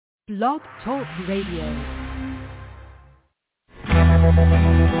Blog Talk Radio.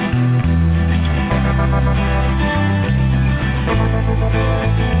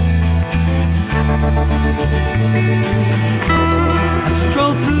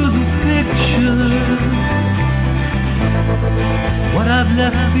 Stroll through the pictures, what I've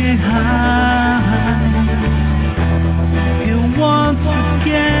left behind. Here once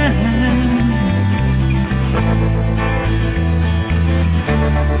again,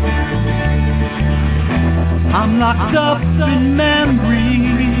 I'm locked up in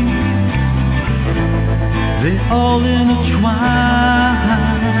memories, they all intertwine.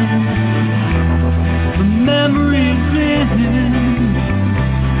 The memories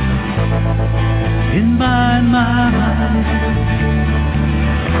in my mind.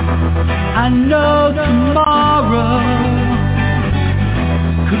 I know tomorrow,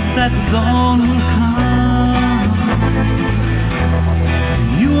 'cause that dawn will come.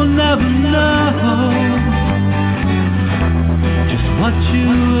 You will never know just what you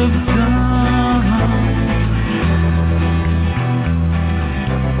have done.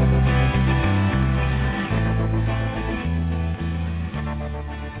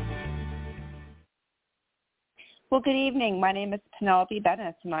 Well, good evening. My name is Penelope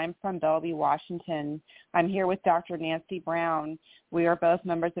Bennett, and I'm from Bellevue, Washington. I'm here with Dr. Nancy Brown. We are both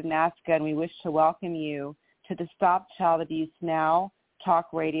members of NAASCA, and we wish to welcome you to the Stop Child Abuse Now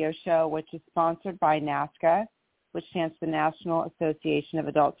talk radio show, which is sponsored by NAASCA, which stands for the National Association of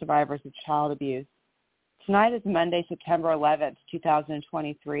Adult Survivors of Child Abuse. Tonight is Monday, September 11th,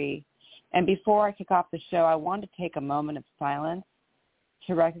 2023. And before I kick off the show, I want to take a moment of silence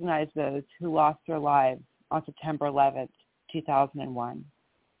to recognize those who lost their lives on September 11th, 2001.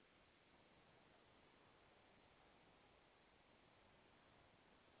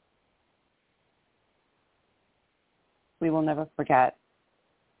 We will never forget.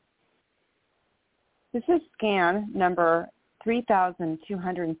 This is scan number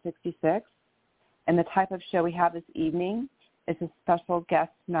 3266, and the type of show we have this evening is a special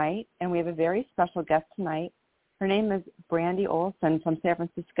guest night, and we have a very special guest tonight. Her name is Brandy Olson from San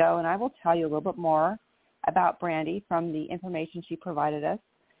Francisco, and I will tell you a little bit more about Brandy from the information she provided us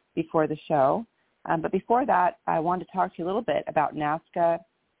before the show. But before that, I wanted to talk to you a little bit about NAASCA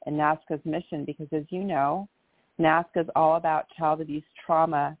and NAASCA's mission, because as you know, NAASCA is all about child abuse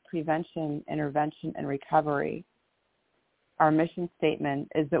trauma, prevention, intervention, and recovery. Our mission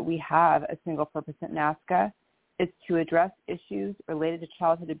statement is that we have a single purpose at NAASCA. It's to address issues related to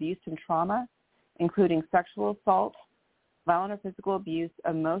childhood abuse and trauma, including sexual assault, violent or physical abuse,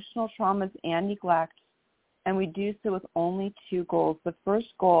 emotional traumas, and neglect. And we do so with only two goals. The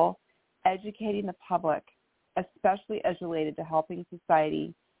first goal, educating the public, especially as related to helping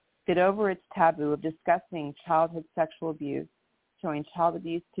society get over its taboo of discussing childhood sexual abuse, showing child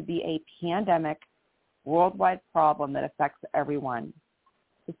abuse to be a pandemic, worldwide problem that affects everyone.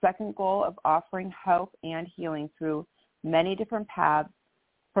 The second goal of offering hope and healing through many different paths,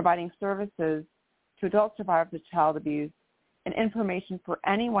 providing services to adult survivors of child abuse, and information for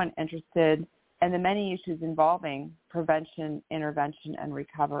anyone interested and the many issues involving prevention, intervention, and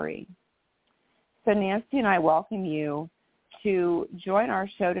recovery. So Nancy and I welcome you to join our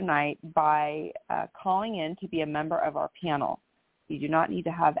show tonight by calling in to be a member of our panel. You do not need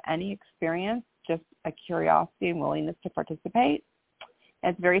to have any experience, just a curiosity and willingness to participate.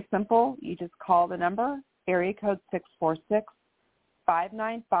 And it's very simple. You just call the number, area code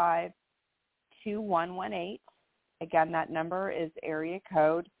 646-595-2118. Again, that number is area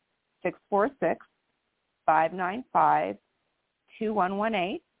code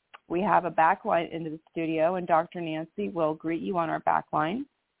 646-595-2118. We have a back line into the studio, and Dr. Nancy will greet you on our back line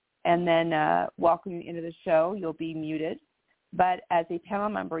and then welcome you into the show. You'll be muted. But as a panel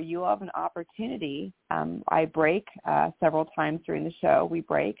member, you'll have an opportunity. I break several times during the show. We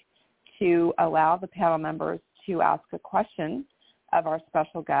break to allow the panel members to ask a question of our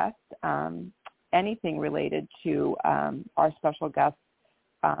special guest, anything related to our special guest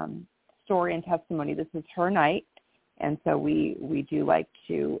story and testimony. This is her night, and so we do like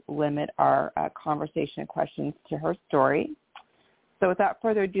to limit our conversation and questions to her story. So without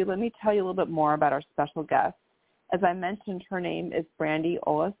further ado, let me tell you a little bit more about our special guest. As I mentioned, her name is Brandy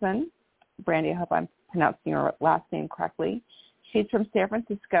Olson. Brandy, I hope I'm pronouncing her last name correctly. She's from San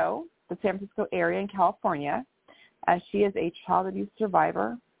Francisco, the San Francisco area in California. She is a child abuse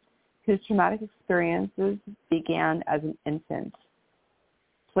survivor whose traumatic experiences began as an infant.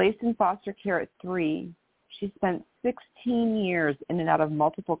 Placed in foster care at 3, she spent 16 years in and out of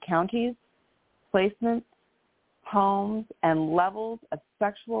multiple counties, placements, homes, and levels of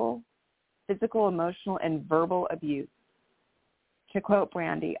sexual, physical, emotional, and verbal abuse. To quote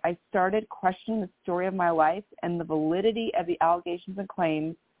Brandy, I started questioning the story of my life and the validity of the allegations and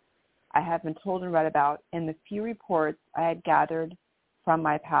claims I have been told and read about in the few reports I had gathered from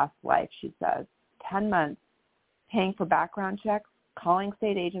my past life, she says. 10 months paying for background checks, calling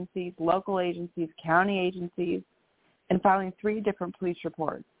state agencies, local agencies, county agencies, and filing 3 different police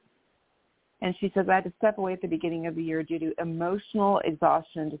reports. And she says, I had to step away at the beginning of the year due to emotional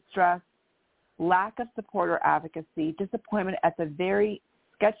exhaustion and distress, lack of support or advocacy, disappointment at the very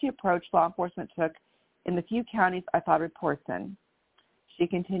sketchy approach law enforcement took in the few counties I filed reports in. She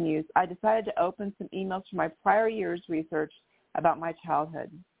continues, I decided to open some emails from my prior year's research about my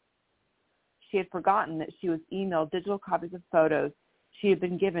childhood. She had forgotten that she was emailed digital copies of photos she had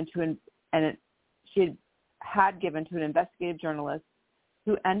been given to given to an investigative journalist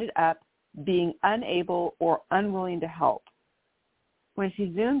who ended up being unable or unwilling to help. When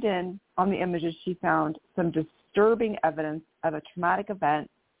she zoomed in on the images, she found some disturbing evidence of a traumatic event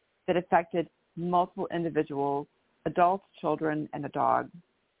that affected multiple individuals, adults, children, and a dog.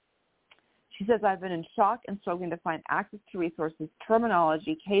 She says, I've been in shock and struggling to find access to resources,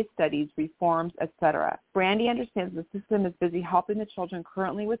 terminology, case studies, reforms, etc. Brandy understands the system is busy helping the children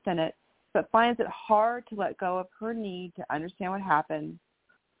currently within it, but finds it hard to let go of her need to understand what happened,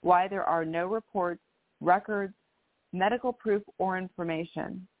 why there are no reports, records, medical proof, or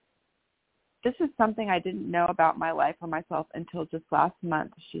information. This is something I didn't know about my life or myself until just last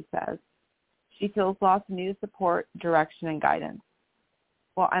month, she says. She feels lost and needs support, direction, and guidance.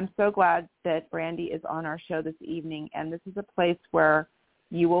 Well, I'm so glad that Brandy is on our show this evening, and this is a place where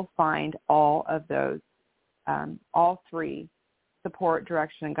you will find all of those, all 3, support,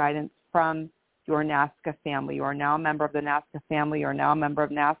 direction, and guidance from your NAASCA family. You are now a member of the NAASCA family. You are now a member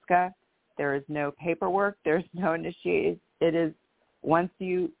of NAASCA. There is no paperwork. There's no initiation. It is once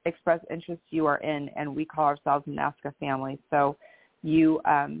you express interest, you are in, and we call ourselves a NAASCA family. So you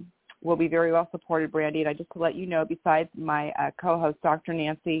will be very well supported, Brandy. And I just to let you know, besides my co-host, Dr.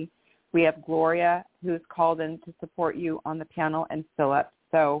 Nancy, we have Gloria, who's called in to support you on the panel, and Philip.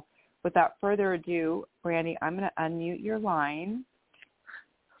 So without further ado, Brandy, I'm going to unmute your line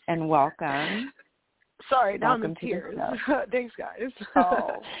and welcome. Sorry, now I'm in tears. Thanks, guys.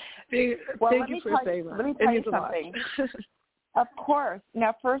 Oh. Thank you for saying that. Let me tell you something. Of course.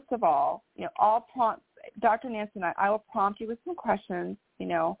 Now, first of all, I'll prompt Dr. Nancy and I will prompt you with some questions.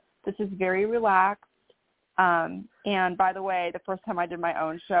 This is very relaxed. And by the way, the first time I did my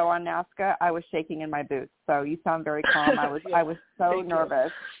own show on NAASCA, I was shaking in my boots. So you sound very calm. I was so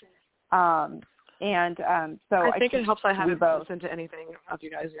nervous. So I think it helps I haven't listened to anything of you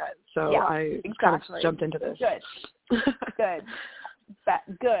guys yet. So yeah, I kind of jumped into this. Good.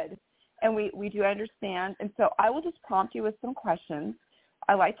 Good. And we do understand. And so I will just prompt you with some questions.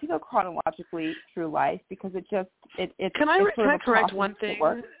 I like to go chronologically through life because it Can I correct one thing?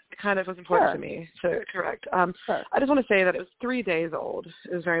 It kind of was important to me to correct. Sure. I just want to say that it was 3 days old.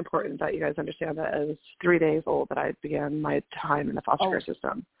 It was very important that you guys understand that it was 3 days old that I began my time in the foster care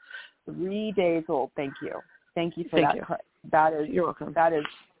system. 3 days old. Thank you. Thank you for Thank that. You. That is, you're welcome. That is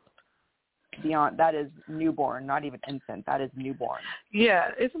beyond. That is newborn, not even infant. That is newborn.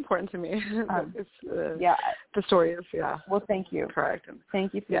 Yeah, it's important to me. The story is Well, thank you. Correct.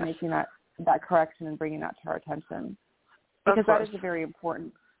 Thank you for making that correction and bringing that to our attention, because that is a very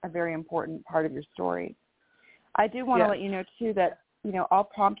important part of your story. I do want to let you know too that I'll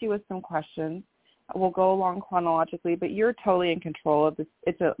prompt you with some questions. We'll go along chronologically, but you're totally in control of this.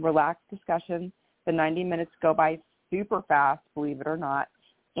 It's a relaxed discussion. The 90 minutes go by super fast, believe it or not.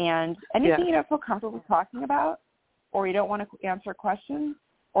 And anything you don't feel comfortable talking about, or you don't want to answer questions,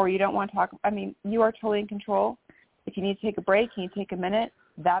 or you don't want to talk, you are totally in control. If you need to take a break, you need to take a minute,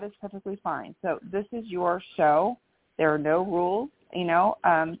 that is perfectly fine. So this is your show. There are no rules,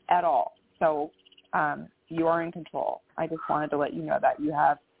 at all. So you are in control. I just wanted to let you know that you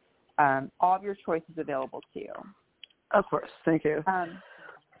have all of your choices available to you. Of course. Thank you.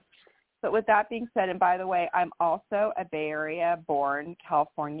 But with that being said, and by the way, I'm also a Bay Area-born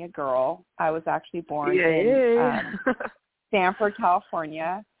California girl. I was actually born in Stanford,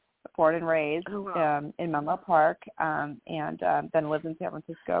 California, born and raised in Menlo Park, and then lived in San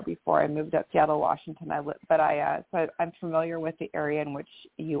Francisco before I moved up to Seattle, Washington. So I'm familiar with the area in which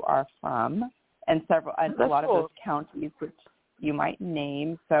you are from, and a lot of those counties which you might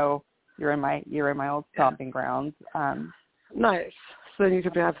name. So you're in my old stomping grounds. Nice. So then you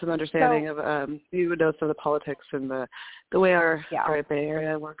could have some understanding of you would know some of the politics and the way our Bay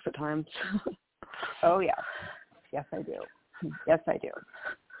Area works at times. Oh yeah, yes I do. Yes I do.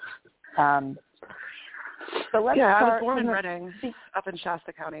 So let's start. I was born in Redding, up in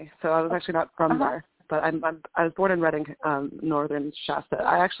Shasta County, so I was actually not from there. but I was born in Redding, northern Shasta.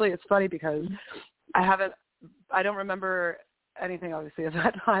 It's funny because I don't remember anything obviously at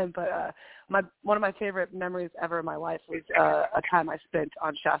that time, but one of my favorite memories ever in my life was a time I spent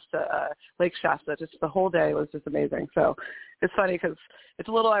on Shasta, Lake Shasta. Just the whole day was just amazing. So it's funny because it's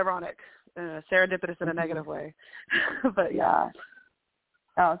a little ironic, serendipitous in a negative way, but yeah.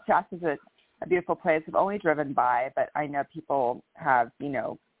 Oh, Shasta's a beautiful place. I've only driven by, but I know people have,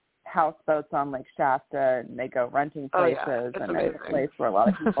 houseboats on Lake Shasta, and they go renting places, and it's a place where a lot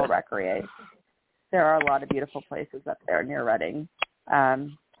of people recreate. There are a lot of beautiful places up there near Redding.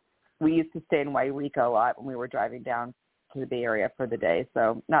 We used to stay in Wairika a lot when we were driving down to the Bay Area for the day,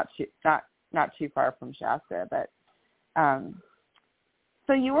 so not too far from Shasta. But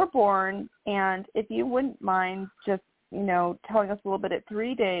so you were born, and if you wouldn't mind just telling us a little bit, at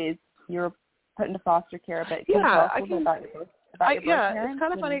 3 days you were put into foster care. But can you tell us a little bit about your birth parents? It's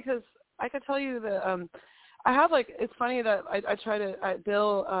kind of funny because I could tell you that I have it's funny that I try to,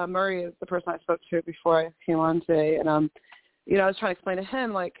 Bill Murray is the person I spoke to before I came on today, and I was trying to explain to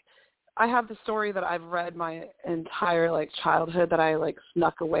him, I have the story that I've read my entire childhood that I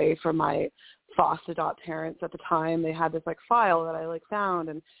snuck away from my foster adopt parents at the time. They had this file that I found,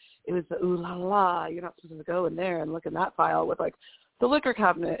 and it was the ooh la la, you're not supposed to go in there and look in that file with the liquor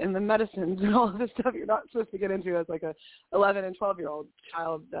cabinet and the medicines and all of this stuff you're not supposed to get into as a 11 and 12-year-old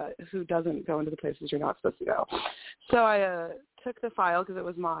child who doesn't go into the places you're not supposed to go. So I took the file because it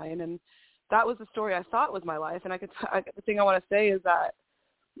was mine, and that was the story I thought was my life. And the thing I want to say is that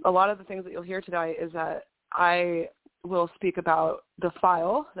a lot of the things that you'll hear today is that I will speak about the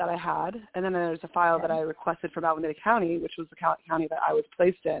file that I had, and then there's a file that I requested from Alameda County, which was the county that I was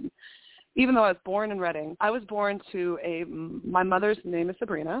placed in. Even though I was born in Redding, I was born to my mother's name is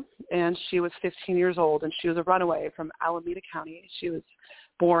Sabrina, and she was 15 years old, and she was a runaway from Alameda County. She was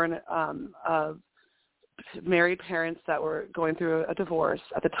born of married parents that were going through a divorce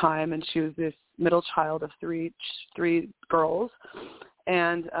at the time, and she was this middle child of three girls,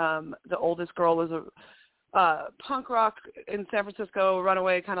 and the oldest girl was a punk rock in San Francisco,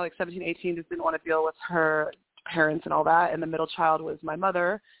 runaway, kind of 17, 18, just didn't want to deal with her parents and all that, and the middle child was my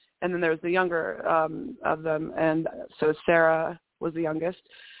mother. And then there was the younger of them, and so Sarah was the youngest.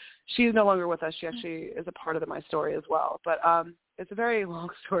 She's no longer with us. She actually is a part of my story as well. But it's a very long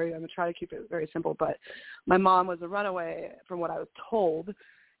story. I'm going to try to keep it very simple. But my mom was a runaway, from what I was told,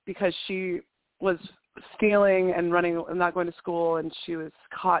 because she was stealing and running and not going to school, and she was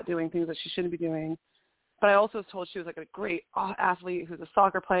caught doing things that she shouldn't be doing. But I also was told she was a great athlete who's a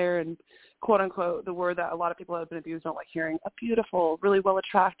soccer player and, quote unquote, the word that a lot of people who have been abused don't like hearing, a beautiful, really well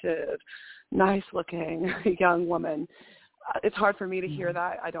attractive, nice looking young woman. It's hard for me to hear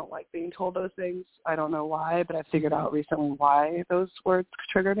that. I don't like being told those things. I don't know why, but I figured out recently why those words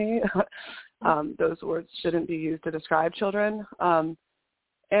trigger me. Those words shouldn't be used to describe children, and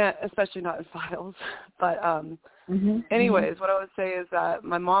especially not in files. But anyways, what I would say is that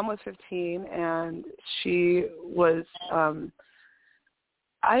my mom was 15, and she was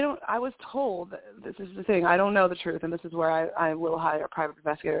I was told, this is the thing, I don't know the truth, and this is where I will hire a private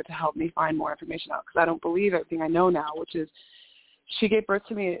investigator to help me find more information out, because I don't believe everything I know now, which is she gave birth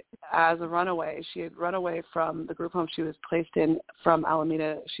to me as a runaway. She had run away from the group home she was placed in from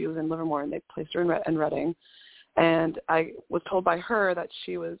Alameda. She was in Livermore, and they placed her in Redding. And I was told by her that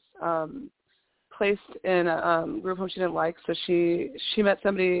she was placed in a group home she didn't like. So she met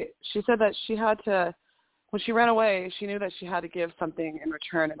somebody. She said that she had to, when she ran away, she knew that she had to give something in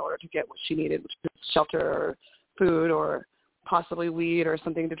return in order to get what she needed, which was shelter or food or possibly weed or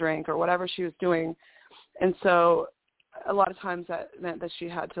something to drink or whatever she was doing. And so a lot of times that meant that she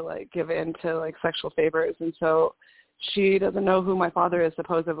had to give in to sexual favors. And so she doesn't know who my father is,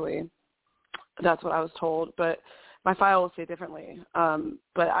 supposedly. That's what I was told, but my file will say differently.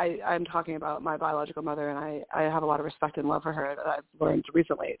 But I'm talking about my biological mother, and I have a lot of respect and love for her that I've learned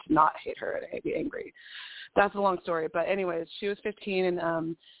recently to not hate her and be angry. That's a long story. But anyways, she was 15,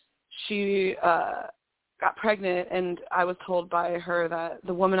 and she got pregnant, and I was told by her that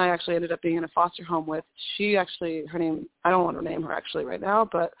the woman I actually ended up being in a foster home with, her name, I don't want to name her actually right now,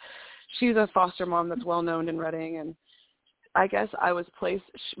 but she's a foster mom that's well known in Redding, and I guess I was placed,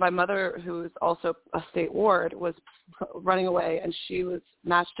 my mother, who is also a state ward, was running away, and she was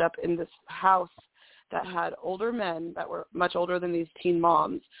matched up in this house that had older men that were much older than these teen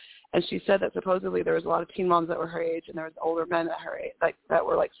moms. And she said that supposedly there was a lot of teen moms that were her age, and there was older men at her age, that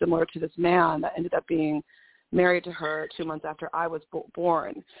were similar to this man that ended up being married to her 2 months after I was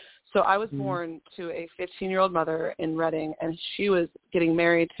born. So I was born to a 15-year-old mother in Redding, and she was getting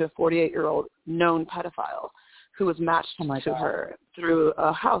married to a 48-year-old known pedophile. who was matched to her through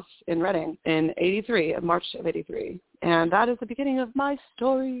a house in Reading in March of 83. And that is the beginning of my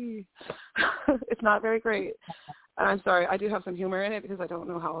story. It's not very great. And I'm sorry, I do have some humor in it because I don't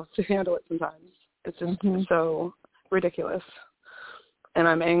know how else to handle it sometimes. It's just so ridiculous. And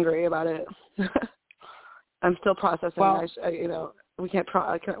I'm angry about it. I'm still processing. Well,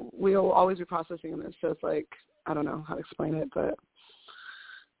 we'll always be processing this. So it's like, I don't know how to explain it, but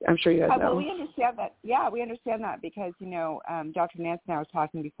I'm sure you guys know. Well, we understand that. Yeah, we understand that because, Dr. Nance and I was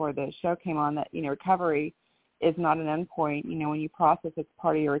talking before the show came on that, recovery is not an end point. When you process, it's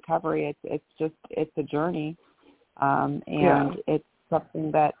part of your recovery. It's a journey. It's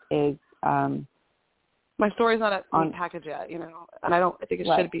something that is, my story's not on package yet, and I don't think it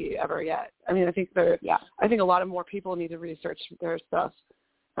should be ever yet. I mean, I think I think a lot of more people need to research their stuff.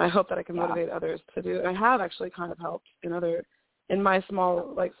 And I hope that I can motivate others to do it. I have actually kind of helped in my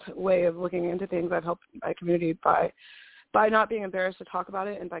small way of looking into things. I've helped my community by not being embarrassed to talk about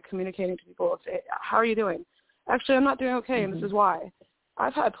it and by communicating to people. Say, how are you doing? Actually, I'm not doing okay, and this is why.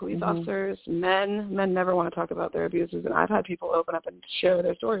 I've had police officers, men never want to talk about their abuses, and I've had people open up and share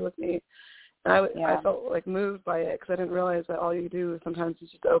their story with me. And I felt moved by it because I didn't realize that all you do sometimes is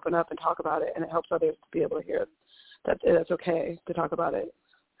just open up and talk about it, and it helps others to be able to hear that it's okay to talk about it.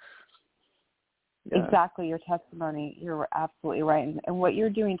 Yeah. Exactly, your testimony. You're absolutely right. And what you're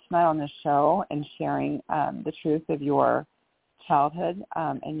doing tonight on this show and sharing the truth of your childhood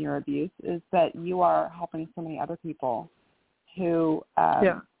and your abuse is that you are helping so many other people who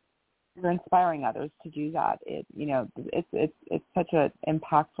you're inspiring others to do that. It's such an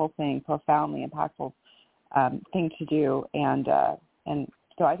impactful thing, profoundly impactful thing to do, and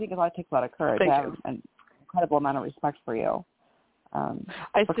so I think it takes a lot of courage. I have an incredible amount of respect for you.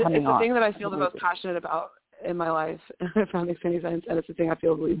 It's the thing that I feel the most passionate about in my life, if that makes any sense, and it's the thing I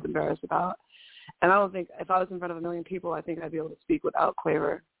feel the least embarrassed about. And I don't think if I was in front of 1 million people, I think I'd be able to speak without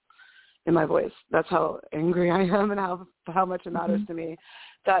quaver in my voice. That's how angry I am and how much it matters to me.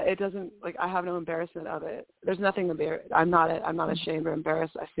 That it doesn't I have no embarrassment of it. There's nothing embarrassed. I'm not ashamed or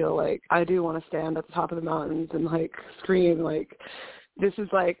embarrassed. I feel like I do want to stand at the top of the mountains and scream this is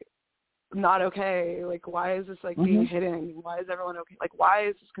not okay. Why is this being hidden? Why is everyone okay? Why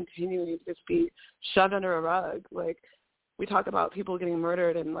is this continuing to just be shoved under a rug? We talk about people getting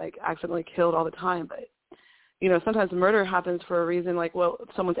murdered and accidentally killed all the time, but sometimes murder happens for a reason,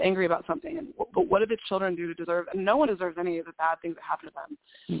 someone's angry about something. But what did the children do to deserve? And no one deserves any of the bad things that happen to them.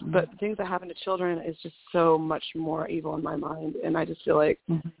 Mm-hmm. But things that happen to children is just so much more evil in my mind. And I just feel like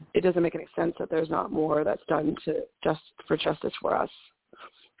it doesn't make any sense that there's not more that's done for justice for us.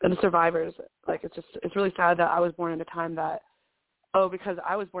 And the survivors, it's really sad that I was born in a time that, because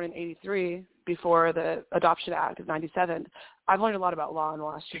I was born in 83 before the Adoption Act of 97, I've learned a lot about law in the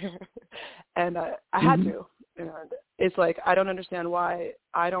last year. And I had to. It's I don't understand why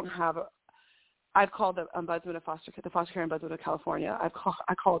I don't have I've called the ombudsman of the foster care ombudsman of California.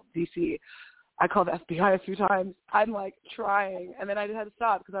 I called DC. I called the FBI a few times. I'm trying. And then I just had to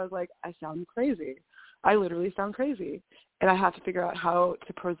stop because I was I sound crazy. I literally sound crazy. And I have to figure out how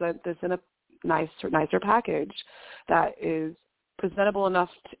to present this in a nicer package that is presentable enough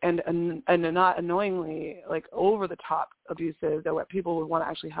and not annoyingly over the top abusive that people would want to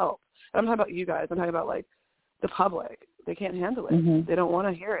actually help. And I'm talking about you guys. I'm talking about the public. They can't handle it. Mm-hmm. They don't want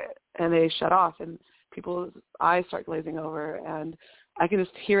to hear it, and they shut off, and people's eyes start glazing over, and I can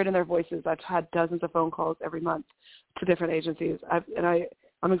just hear it in their voices. I've had dozens of phone calls every month to different agencies.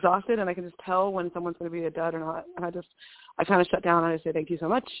 I'm exhausted, and I can just tell when someone's going to be a dud or not. And I kind of shut down, and I say thank you so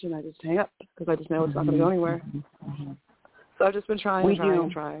much, and I just hang up because I just know it's not going to go anywhere. Mm-hmm. So I've just been trying.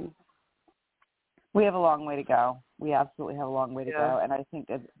 We have a long way to go. We absolutely have a long way to go. And I think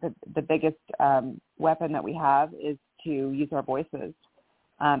that the biggest weapon that we have is to use our voices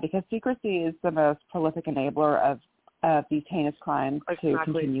because secrecy is the most prolific enabler of these heinous crimes to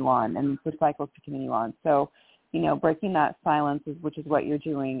continue on and for cycles to continue on. So, breaking that silence, which is what you're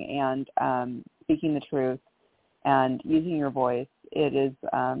doing, and speaking the truth and using your voice, it is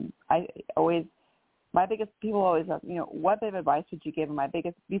my biggest, people always ask, what bit of advice would you give them?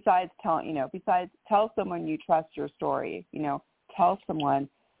 Besides tell someone you trust your story, tell someone,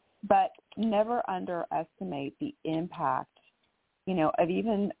 but never underestimate the impact, of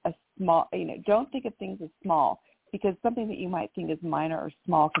even a small, don't think of things as small because something that you might think is minor or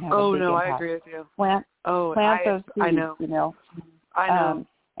small can have a big impact. I agree with you. Plant those seeds, I know. I know.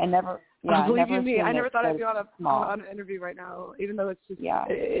 And never, believe you me, I never thought I'd be on an interview right now, even though it's just,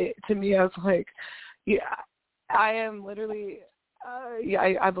 to me, I was I am literally,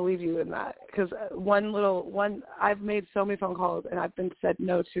 I believe you in that because I've made so many phone calls and I've been said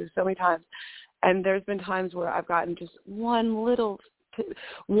no to so many times. And there's been times where I've gotten just one little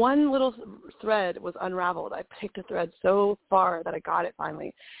thread was unraveled. I picked a thread so far that I got it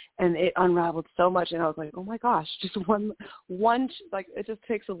finally, and it unraveled so much. And I was like, oh my gosh, just one, like it just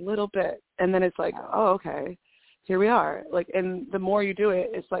takes a little bit, and then it's like, oh, okay, here we are. Like, and the more you do it,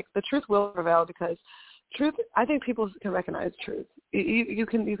 it's like the truth will prevail, because truth, I think people can recognize truth. You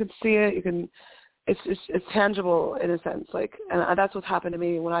can see it. You can. It's tangible in a sense, like, and that's what's happened to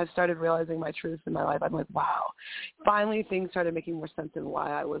me when I've started realizing my truth in my life. I'm like, wow, finally things started making more sense in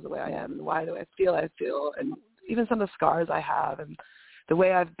why I was the way I am, and why do I feel, and even some of the scars I have, and the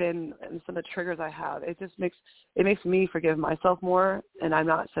way I've been, and some of the triggers I have. It makes me forgive myself more, and I'm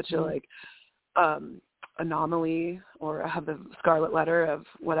not such a like anomaly, or I have the scarlet letter of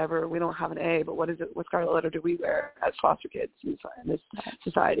whatever. We don't have an A, but what is it? What scarlet letter do we wear as foster kids in this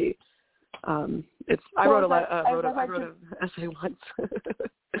society? I wrote an essay once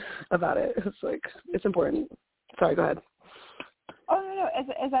about it. It's like, it's important. Sorry, go ahead. Oh no.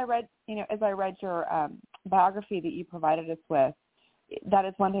 As I read your biography that you provided us with, that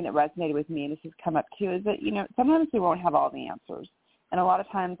is one thing that resonated with me, and this has come up too, is that sometimes we won't have all the answers, and a lot of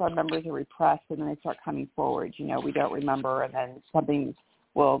times our memories are repressed, and then they start coming forward. We don't remember, and then something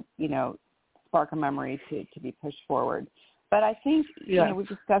will spark a memory to be pushed forward. But I think we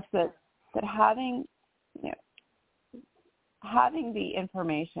discussed that having the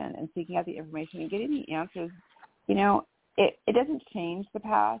information and seeking out the information and getting the answers, it doesn't change the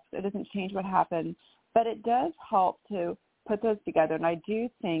past. It doesn't change what happened, but it does help to put those together. And I do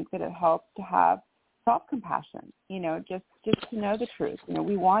think that it helps to have self-compassion, just to know the truth.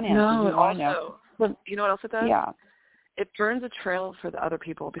 We want answers. No, we want to know. You know what else it does? Yeah. It burns a trail for the other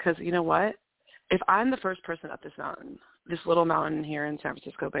people, because you know what? If I'm the first person up this mountain, this little mountain here in San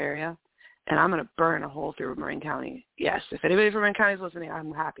Francisco Bay Area, and I'm going to burn a hole through Marin County. Yes, if anybody from Marin County is listening,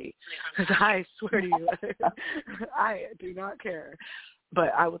 I'm happy, because I swear to you, I do not care.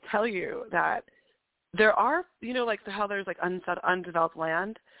 But I will tell you that there are, like how there's like undeveloped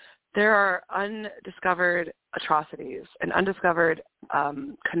land, there are undiscovered atrocities and undiscovered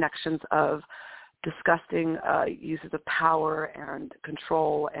connections of disgusting uses of power and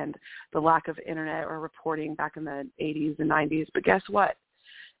control, and the lack of internet or reporting back in the 80s and 90s. But guess what?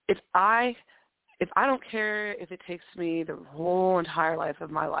 If I don't care if it takes me the whole entire life of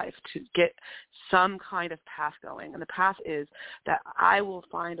my life to get some kind of path going, and the path is that I will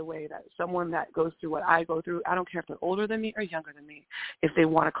find a way that someone that goes through what I go through, I don't care if they're older than me or younger than me, if they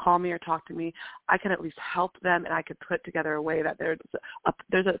want to call me or talk to me, I can at least help them, and I could put together a way that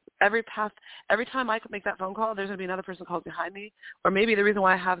every path, every time I make that phone call, there's going to be another person calls behind me, or maybe the reason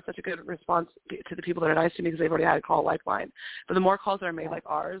why I have such a good response to the people that are nice to me, because they've already had a call lifeline. But the more calls that are made like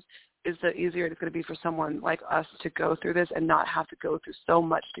ours, is the easier it's going to be for someone like us to go through this and not have to go through so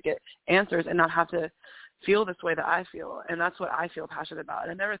much to get answers, and not have to feel this way that I feel. And that's what I feel passionate about.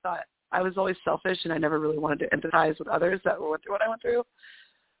 And I never thought, I was always selfish, and I never really wanted to empathize with others that went through what I went through.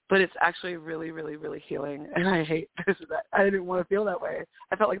 But it's actually really, really, really healing. And I hate this. I didn't want to feel that way.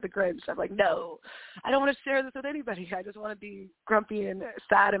 I felt like the Grinch. I'm like, no, I don't want to share this with anybody. I just want to be grumpy and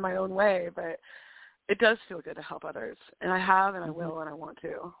sad in my own way. But it does feel good to help others. And I have, and I will, and I want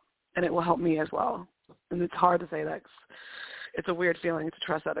to. And it will help me as well. And it's hard to say that. It's a weird feeling to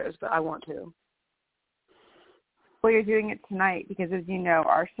trust others, but I want to. Well, you're doing it tonight because, as you know,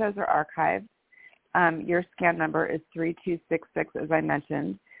 our shows are archived. Your scan number is 3266, as I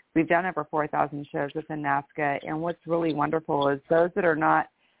mentioned. We've done over 4,000 shows within NAASCA. And what's really wonderful is those that are not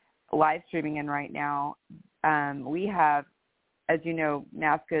live streaming in right now, we have, as you know,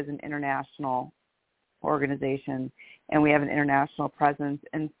 NAASCA is an international organization, and we have an international presence.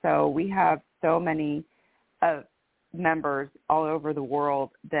 And so we have so many members all over the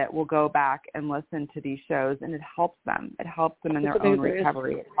world that will go back and listen to these shows, and it helps them. It helps them in their own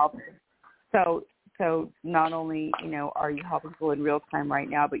recovery. It helps. So not only, are you helping people in real time right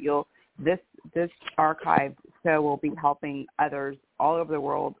now, but this archived show will be helping others all over the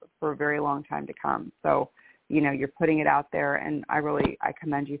world for a very long time to come. So, you're putting it out there, and I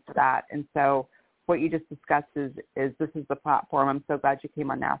commend you for that. And so what you just discussed is this is the platform. I'm so glad you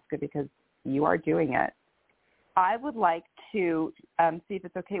came on NAASCA because you are doing it. I would like to see if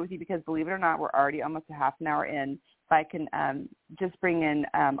it's okay with you, because believe it or not, we're already almost a half an hour in. If I can just bring in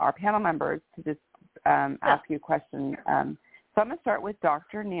our panel members to just ask you a question. So I'm going to start with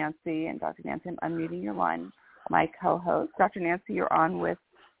Dr. Nancy. And Dr. Nancy, I'm unmuting your line, my co-host. Dr. Nancy, you're on with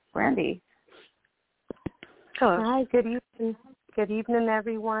Brandy. Hello. Hi, good evening. Good evening,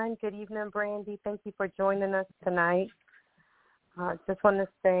 everyone. Good evening, Brandy. Thank you for joining us tonight. Just want to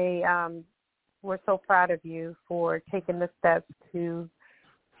say we're so proud of you for taking the steps to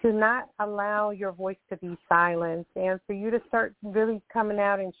to not allow your voice to be silenced and for you to start really coming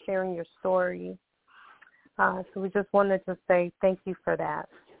out and sharing your story. So we just wanted to say thank you for that.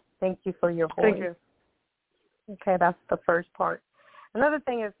 Thank you for your voice. Thank you. Okay, that's the first part. Another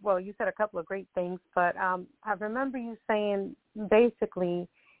thing is, well, you said a couple of great things, but I remember you saying basically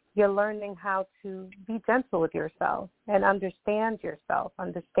you're learning how to be gentle with yourself and understand yourself,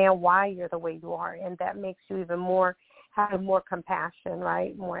 understand why you're the way you are, and that makes you even more, have more compassion,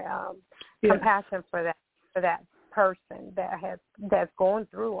 right? More compassion for that person that's going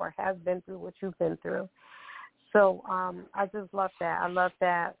through or has been through what you've been through. So I just love that. I love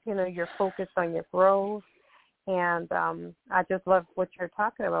that, you're focused on your growth. And I just love what you're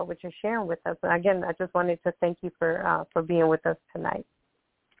talking about, what you're sharing with us. And again, I just wanted to thank you for being with us tonight.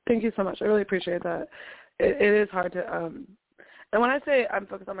 Thank you so much. I really appreciate that. It is hard to, and when I say I'm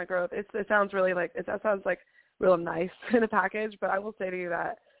focused on my growth, it sounds really that sounds like real nice in a package. But I will say to you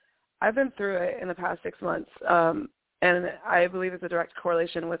that I've been through it in the past 6 months, and I believe it's a direct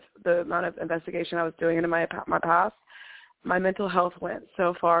correlation with the amount of investigation I was doing into my past. My mental health went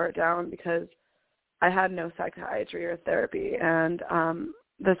so far down because I had no psychiatry or therapy, and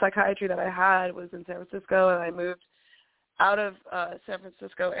the psychiatry that I had was in San Francisco, and I moved out of San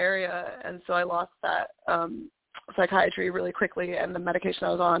Francisco area, and so I lost that psychiatry really quickly, and the medication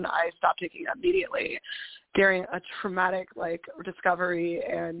I was on, I stopped taking immediately during a traumatic, discovery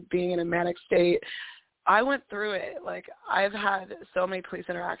and being in a manic state. I went through it. I've had so many police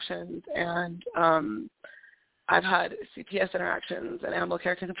interactions, and I've had CPS interactions and animal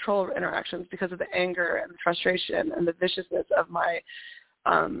character control interactions because of the anger and the frustration and the viciousness of my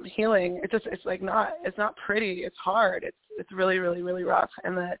healing. It's not pretty. It's hard. It's really, really, really rough.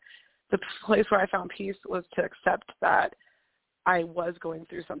 And the place where I found peace was to accept that I was going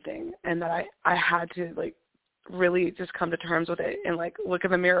through something and that I had to really just come to terms with it and look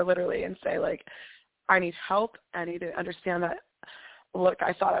in the mirror literally and say I need help. I need to understand that. Look,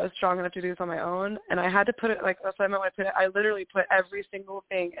 I thought I was strong enough to do this on my own, and I had to put it that's what I meant when I put it. I literally put every single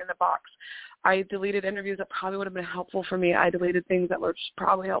thing in the box. I deleted interviews that probably would have been helpful for me. I deleted things that were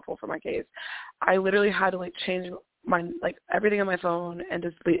probably helpful for my case. I literally had to change my everything on my phone and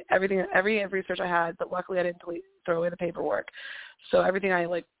just delete everything, every research I had. But luckily, I didn't throw away the paperwork. So everything I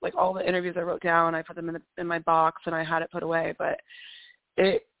all the interviews I wrote down, I put them in my box, and I had it put away. But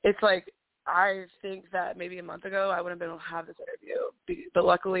it's I think that maybe a month ago I wouldn't have been able to have this interview, but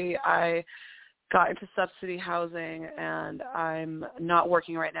luckily I got into subsidy housing and I'm not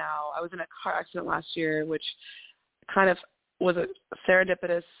working right now. I was in a car accident last year, which kind of was a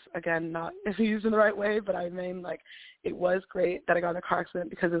serendipitous, again, not used in the right way, but I mean, it was great that I got in a car accident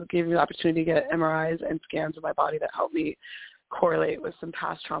because it gave me the opportunity to get MRIs and scans of my body that helped me correlate with some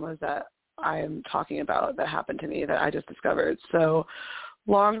past traumas that I am talking about that happened to me that I just discovered. So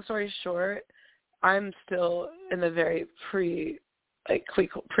long story short, I'm still in the very prequel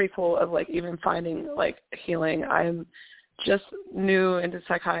of even finding healing. I'm just new into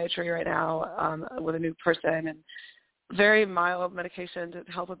psychiatry right now with a new person and very mild medication to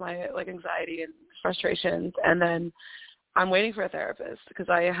help with my anxiety and frustrations. And then I'm waiting for a therapist because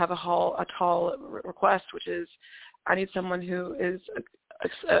I have a tall request, which is I need someone who is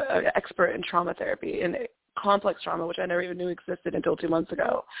an expert in trauma therapy and complex trauma, which I never even knew existed until 2 months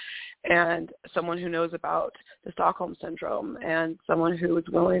ago, and someone who knows about the Stockholm Syndrome, and someone who is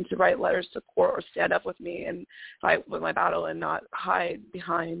willing to write letters to court or stand up with me and fight with my battle and not hide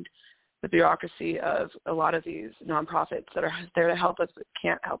behind the bureaucracy of a lot of these nonprofits that are there to help us but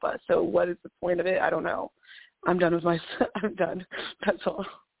can't help us. So what is the point of it? I don't know. I'm done with I'm done. That's all.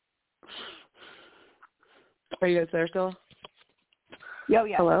 Are you guys there still? Yeah.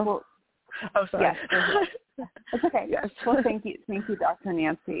 Hello? Well, oh, sorry. Yes. It's okay. Yes. Well, thank you, Dr.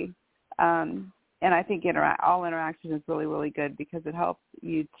 Nancy. And I think all interaction is really, really good because it helps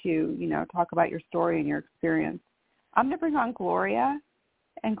you to, talk about your story and your experience. I'm going to bring on Gloria.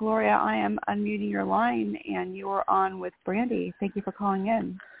 And Gloria, I am unmuting your line, and you are on with Brandy. Thank you for calling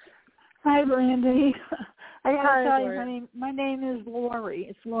in. Hi, Brandy. I got to tell Gloria. you, my name is Lori.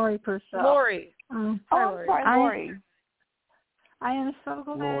 It's Lori Purcell. Lori. Hi, Lori. Sorry, Lori. I am so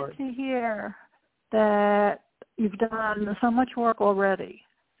glad to hear that you've done so much work already,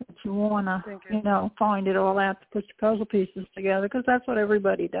 that you want to, find it all out to put your puzzle pieces together, because that's what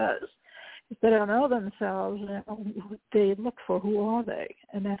everybody does. If they don't know themselves, they look for who are they,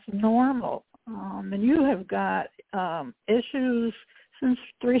 and that's normal. And you have got issues since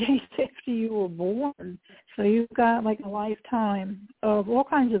 3 days after you were born, so you've got a lifetime of all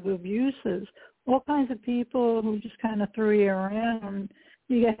kinds of abuses, all kinds of people who just kind of threw you around.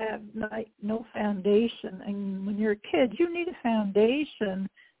 You have no foundation, and when you're a kid, you need a foundation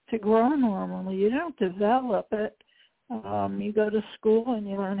to grow normally. You don't develop it. You go to school and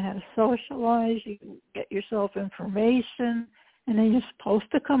you learn how to socialize. You get yourself information, and then you're supposed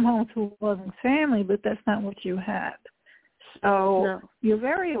to come home to a loving family, but that's not what you had. So you're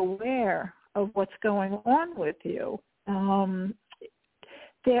very aware of what's going on with you.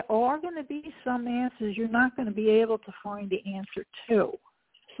 There are going to be some answers you're not going to be able to find the answer to,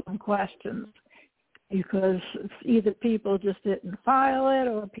 some questions, because either people just didn't file it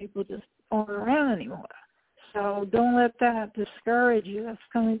or people just aren't around anymore. So don't let that discourage you. That's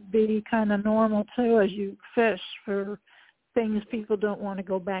going to be kind of normal, too, as you fish for things people don't want to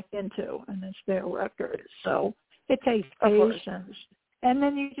go back into, and it's their record. So it takes patience. And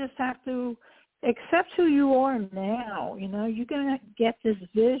then you just have to accept who you are now. You know, you're going to get this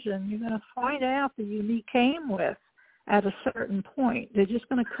vision. You're going to find out the unique came with at a certain point. They're just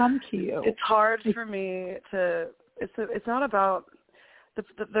going to come to you. It's hard for me to – it's not about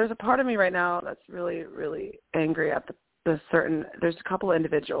there's a part of me right now that's really, really angry at the certain – there's a couple of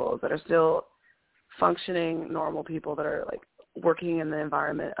individuals that are still functioning normal people that are, like, working in the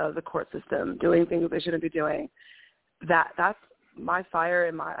environment of the court system, doing things they shouldn't be doing. That's my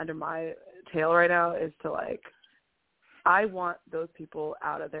fire under my tail right now is to, like, I want those people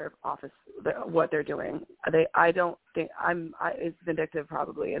out of their office, what they're doing. I don't think it's vindictive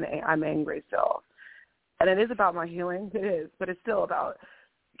probably, and I'm angry still. And it is about my healing. It is, but it's still about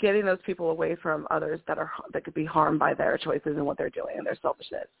getting those people away from others that could be harmed by their choices and what they're doing and their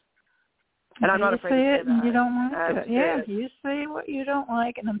selfishness. And I'm not afraid to say that. You don't like it. Yeah, you say what you don't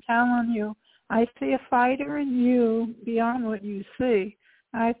like, and I'm telling you, I see a fighter in you beyond what you see.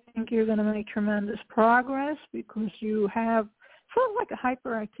 I think you're going to make tremendous progress because you have sort of like a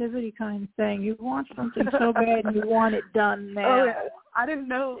hyperactivity kind of thing. You want something so bad and you want it done now. Oh, yeah. I didn't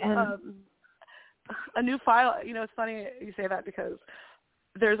know a new file. You know, it's funny you say that because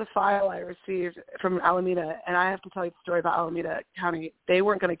there's a file I received from Alameda, and I have to tell you the story about Alameda County. They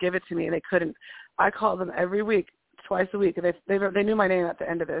weren't going to give it to me, and they couldn't. I called them every week, twice a week. They knew my name at the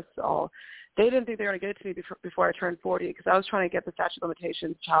end of this all. They didn't think they were going to get it to me before I turned 40 because I was trying to get the statute of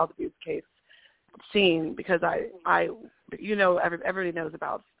limitations child abuse case seen because I you know, everybody knows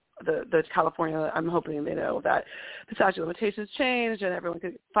about the California. I'm hoping they know that the statute of limitations changed and everyone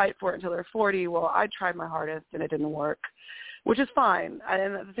could fight for it until they're 40. Well, I tried my hardest and it didn't work, which is fine.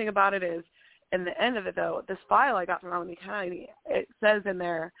 And the thing about it is, in the end of it, though, this file I got from Alameda County, it says in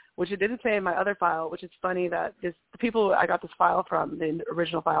there, which it didn't say in my other file, which is funny that the people I got this file from, the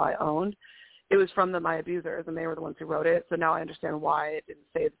original file I owned, it was from my abusers, and they were the ones who wrote it. So now I understand why it didn't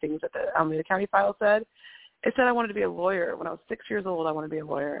say the things that the Alameda County file said. It said I wanted to be a lawyer. When I was 6 years old, I wanted to be a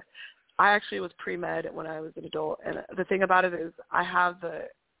lawyer. I actually was pre-med when I was an adult, and the thing about it is I have the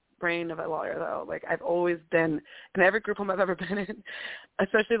brain of a lawyer, though. Like, I've always been in every group home I've ever been in,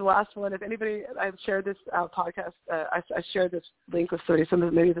 especially the last one. If anybody, I've shared this podcast, I shared this link with somebody, some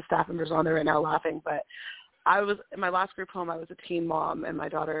of maybe the staff members on there right now laughing, but I was, in my last group home, I was a teen mom, and my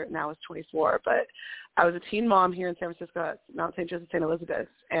daughter now is 24, but I was a teen mom here in San Francisco at Mount St. Joseph, St. Elizabeth,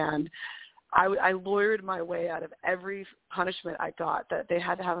 and I lawyered my way out of every punishment I got, that they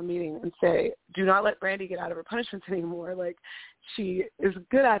had to have a meeting and say, do not let Brandy get out of her punishments anymore. Like, she is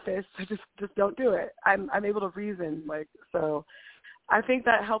good at this, so just don't do it. I'm able to reason, like, so I think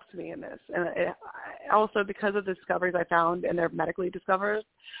that helps me in this. And also because of the discoveries I found, and they're medically discovered,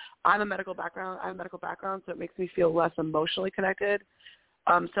 I have a medical background, so it makes me feel less emotionally connected.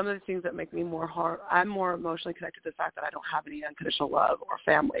 Some of the things that make me I'm more emotionally connected to the fact that I don't have any unconditional love or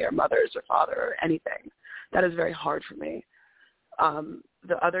family or mothers or father or anything. That is very hard for me.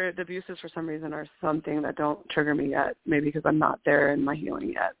 The abuses for some reason are something that don't trigger me yet, maybe because I'm not there in my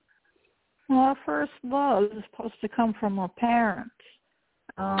healing yet. Well, first love is supposed to come from a parent.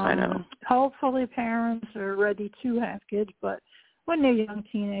 I know. Hopefully parents are ready to have kids, but when they're young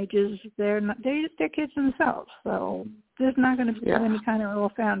teenagers, they're kids themselves. So there's not going to be any kind of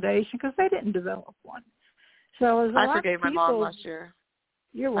real foundation because they didn't develop one. So I forgave my mom last year.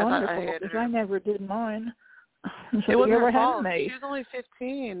 You're wonderful because I never did mine. So it wasn't her fault. She was only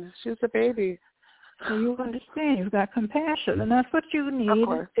 15. She was a baby. So you understand. You've got compassion, and that's what you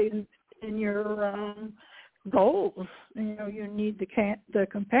need in your goals. You know, you need the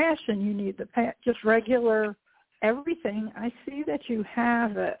compassion. You need just regular everything. I see that you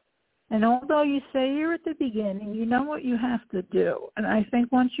have it. And although you say you're at the beginning, you know what you have to do. And I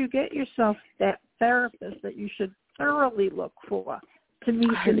think once you get yourself that therapist that you should thoroughly look for to meet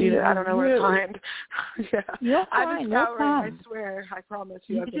I need it. I don't know where to find. You'll I'm find, I swear. I promise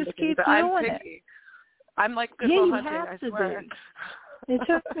you. You just keep but doing I'm picky. I'm like good you hunting, have I to swear. Be. It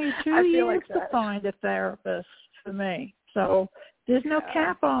took me 2 years to find a therapist for me. So there's no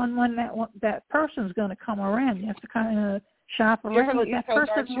cap on when that person's going to come around. You have to kind of shop around. But that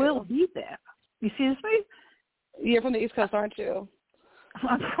person will be there. Excuse me? You're from the East Coast, aren't you?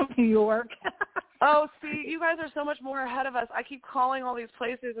 I'm from New York. Oh, see, you guys are so much more ahead of us. I keep calling all these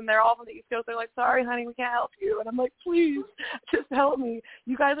places, and they're all from the East Coast. They're like, sorry, honey, we can't help you. And I'm like, please, just help me.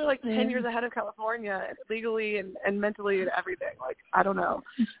 You guys are like 10 years ahead of California, legally and mentally and everything. Like, I don't know.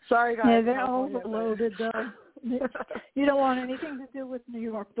 Sorry, guys. Yeah, they're overloaded, though. You don't want anything to do with New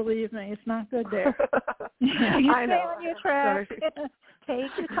York, believe me. It's not good there. You I stay on your track. Take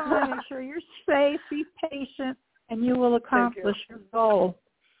your time. Make sure you're safe. Be patient, and you will accomplish your goal.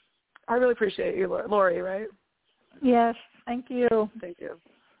 I really appreciate you, Lori, right? Yes, thank you. Thank you.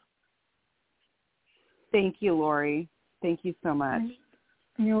 Thank you, Lori. Thank you so much.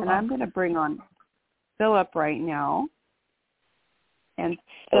 And I'm going to bring on Philip right now. And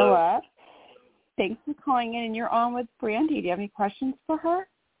Philip, thanks for calling in. And you're on with Brandy. Do you have any questions for her?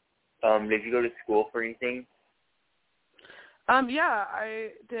 Did you go to school for anything? Yeah,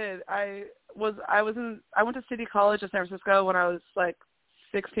 I did. I went to City College in San Francisco when I was like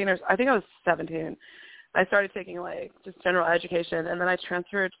 16 or I think I was 17. I started taking like just general education, and then I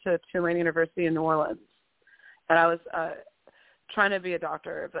transferred to Tulane University in New Orleans. And I was trying to be a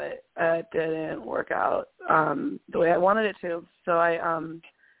doctor, but it didn't work out the way I wanted it to. So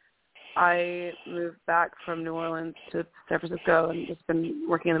I moved back from New Orleans to San Francisco and just been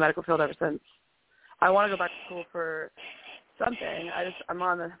working in the medical field ever since. I want to go back to school for something. I'm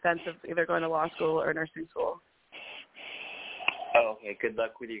on the fence of either going to law school or nursing school. Oh, okay. Good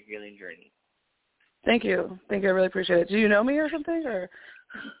luck with your healing journey. Thank you. I really appreciate it. Do you know me or something? Or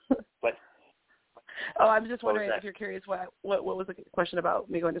what? Oh, I'm just wondering if you're curious what was the question about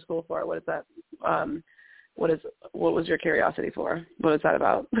me going to school for? What is that? What was your curiosity for? What is that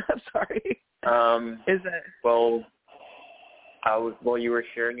about? I'm sorry. Is it? Well, you were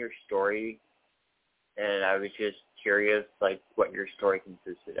sharing your story, and I was just curious, like, what your story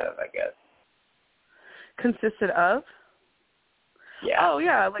consisted of, I guess. Consisted of? Yeah. Oh,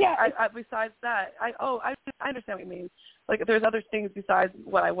 yeah. Like, yeah. I besides that, I understand what you mean. Like, there's other things besides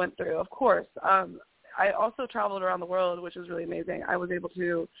what I went through, of course. I also traveled around the world, which was really amazing. I was able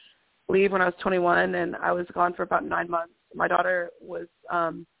to leave when I was 21, and I was gone for about 9 months. My daughter was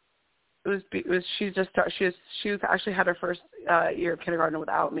she actually had her first year of kindergarten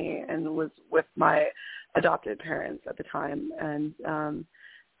without me, and was with my adopted parents at the time. And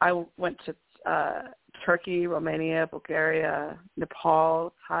I went to Turkey, Romania, Bulgaria,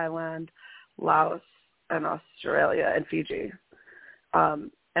 Nepal, Thailand, Laos, and Australia, and Fiji.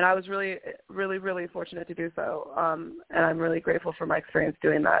 And I was really, really, really fortunate to do so. And I'm really grateful for my experience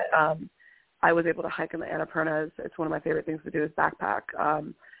doing that. I was able to hike in the Annapurnas. It's one of my favorite things to do is backpack.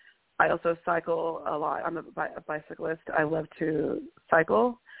 I also cycle a lot. I'm a bicyclist. I love to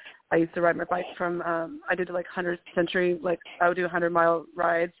cycle. I used to ride my bike from, I did like 100th century, like I would do 100-mile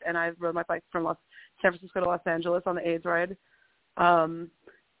rides, and I rode my bike from San Francisco to Los Angeles on the AIDS ride.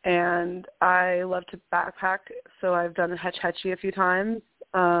 And I love to backpack, so I've done Hetch Hetchy a few times.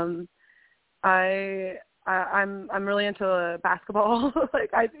 I'm really into basketball.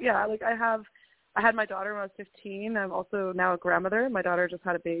 I had my daughter when I was 15. I'm also now a grandmother. My daughter just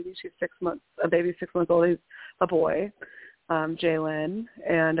had a baby. She's 6 months old. He's a boy, Jalen,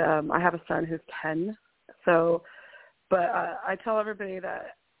 and I have a son who's 10. So, but I tell everybody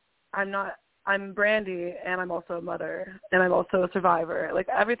that I'm Brandy, and I'm also a mother, and I'm also a survivor. Like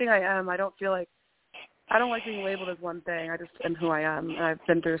everything I am, I don't like being labeled as one thing. I just am who I am, and I've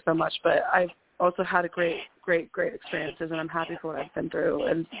been through so much, but I've also had a great experiences, and I'm happy for what I've been through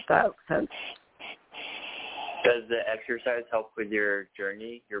in that sense. Does the exercise help with your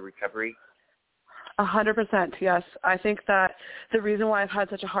journey, your recovery? 100%, yes. I think that the reason why I've had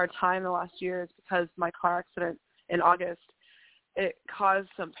such a hard time the last year is because my car accident in August, it caused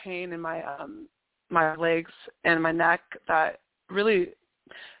some pain in my my legs and my neck that really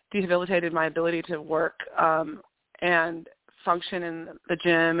debilitated my ability to work and function in the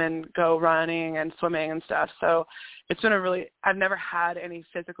gym and go running and swimming and stuff. So it's been I've never had any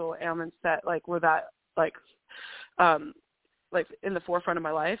physical ailments that were that in the forefront of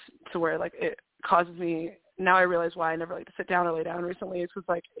my life to where it causes me. Now I realize why I never like to sit down or lay down recently. It's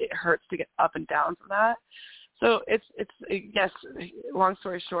because it hurts to get up and down from that. So it's yes, long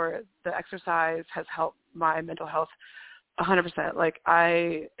story short, the exercise has helped my mental health 100%.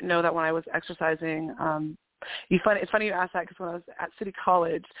 I know that when I was exercising, it's funny you ask that, because when I was at City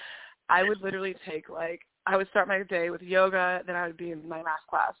College, I would literally take I would start my day with yoga, then I would be in my math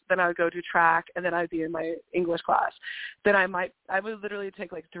class, then I would go do track, and then I would be in my English class. Then I would literally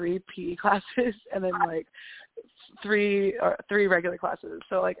take like 3 PE classes and then like three regular classes.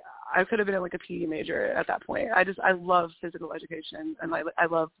 So like I could have been like a PE major at that point. I love physical education, and I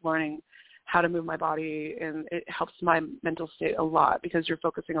love learning how to move my body, and it helps my mental state a lot because you're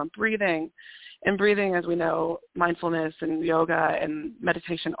focusing on breathing. And breathing, as we know, mindfulness and yoga and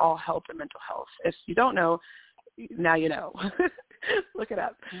meditation all help in mental health. If you don't know, now you know. Look it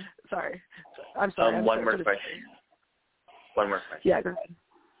up. Sorry. I'm sorry. One more question. Yeah, go ahead.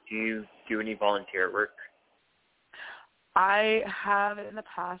 Do you do any volunteer work? I have in the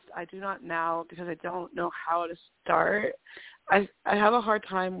past. I do not now because I don't know how to start. I have a hard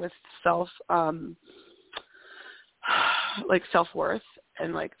time with self-worth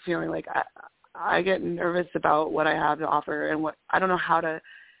and like feeling like I get nervous about what I have to offer and what I don't know how to.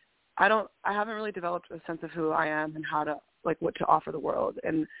 I haven't really developed a sense of who I am and how to like what to offer the world,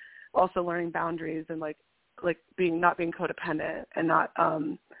 and also learning boundaries and like not being codependent and not.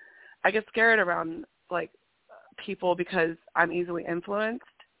 I get scared around like people because I'm easily influenced,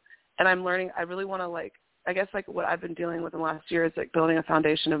 and I'm learning. I really want to like. I guess like what I've been dealing with in the last year is like building a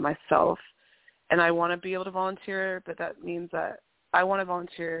foundation of myself, and I want to be able to volunteer, but that means that I want to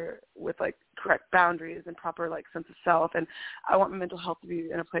volunteer with like correct boundaries and proper like sense of self, and I want my mental health to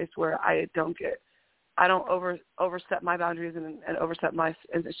be in a place where I don't overstep my boundaries and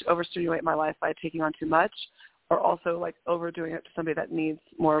overstimulate my life by taking on too much, or also like overdoing it to somebody that needs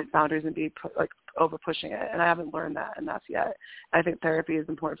more boundaries and be over pushing it. And I haven't learned that enough yet. I think therapy is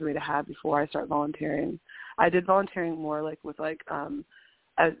important for me to have before I start volunteering. I did volunteering more like with I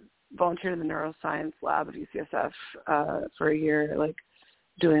volunteered in the neuroscience lab at UCSF for a year, like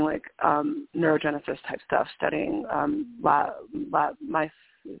doing like neurogenesis type stuff, studying mice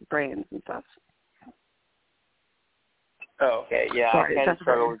brains and stuff. Oh, okay. Yeah, sorry, I kind of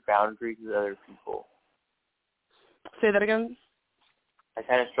struggle with boundaries with other people. Say that again? I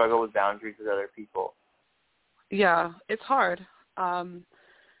kind of struggle with boundaries with other people. Yeah, it's hard.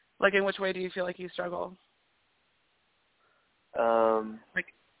 Like, in which way do you feel like you struggle? I'm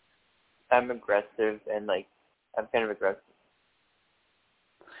aggressive, and like I'm kind of aggressive.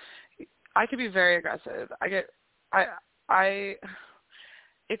 I could be very aggressive.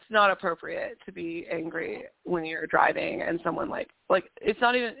 It's not appropriate to be angry when you're driving and someone like it's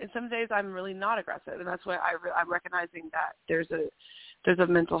not even. In some days, I'm really not aggressive, and that's why I'm recognizing that there's a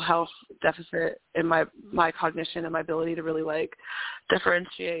mental health deficit in my cognition and my ability to really like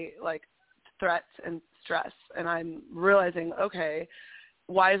differentiate like threats and stress. And I'm realizing, okay,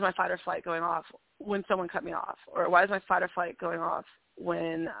 why is my fight or flight going off when someone cut me off? Or why is my fight or flight going off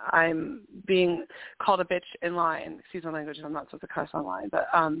when I'm being called a bitch in line? Excuse my language, I'm not supposed to cuss online, but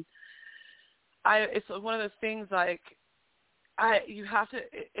it's one of those things like I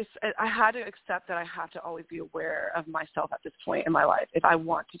had to accept that I have to always be aware of myself at this point in my life if I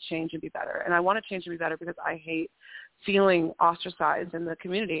want to change and be better. And I want to change and be better because I hate feeling ostracized in the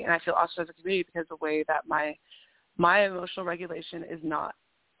community, and I feel ostracized in the community because of the way that my emotional regulation is not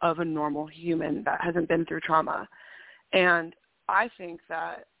of a normal human that hasn't been through trauma. And I think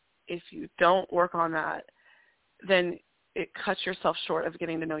that if you don't work on that, then it cuts yourself short of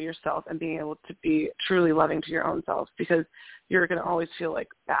getting to know yourself and being able to be truly loving to your own self, because you're going to always feel like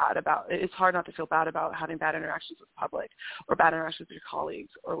bad about it. It's hard not to feel bad about having bad interactions with the public or bad interactions with your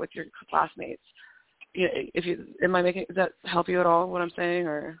colleagues or with your classmates. You know, does that help you at all, what I'm saying?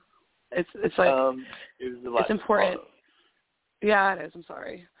 Or it's like, it's important. Yeah, it is. I'm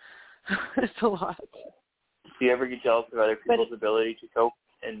sorry. It's a lot. Do you ever get jealous of other people's ability to cope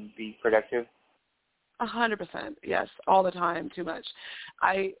and be productive? 100%, yes, all the time, too much.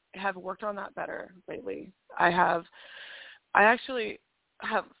 I have worked on that better lately. I actually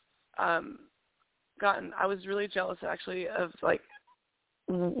have I was really jealous actually of like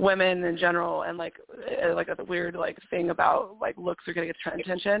women in general, and like a weird like thing about like looks are getting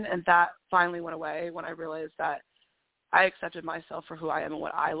attention, and that finally went away when I realized that I accepted myself for who I am and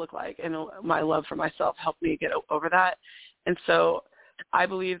what I look like, and my love for myself helped me get over that. And so I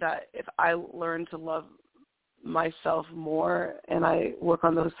believe that if I learn to love myself more and I work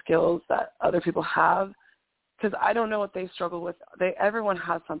on those skills that other people have, because I don't know what they struggle with. Everyone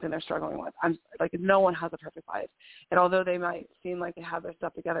has something they're struggling with. I'm like, no one has a perfect life. And although they might seem like they have their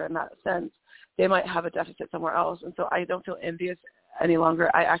stuff together in that sense, they might have a deficit somewhere else. And so I don't feel envious any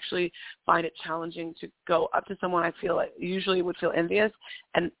longer. I actually find it challenging to go up to someone I feel like usually would feel envious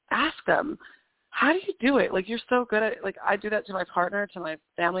and ask them, how do you do it? Like, you're so good at it. Like, I do that to my partner, to my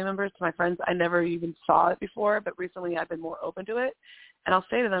family members, to my friends. I never even saw it before, but recently I've been more open to it. And I'll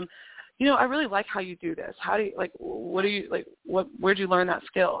say to them, I really like how you do this. How do you, where'd you learn that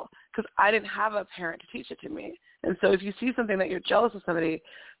skill? Because I didn't have a parent to teach it to me. And so if you see something that you're jealous of somebody,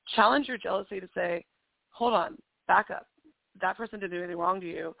 challenge your jealousy to say, hold on, back up. That person didn't do anything wrong to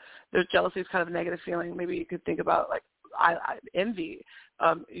you. There's jealousy is kind of a negative feeling. Maybe you could think about I envy,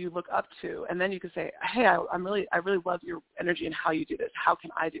 you look up to, and then you could say, hey, I really love your energy and how you do this. How can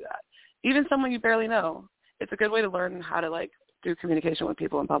I do that? Even someone you barely know. It's a good way to learn how to do communication with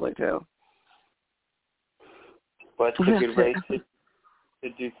people in public too. What's a good way to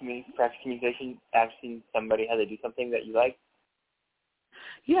do practice communication? Asking somebody how to do something that you like.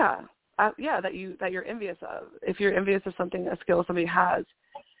 Yeah, that you're envious of. If you're envious of something, a skill somebody has,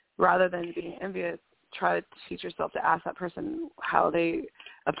 rather than being envious, try to teach yourself to ask that person how they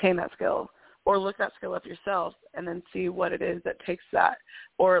obtain that skill, or look that skill up yourself and then see what it is that takes that.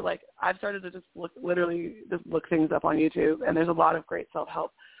 Or I've started to just look things up on YouTube, and there's a lot of great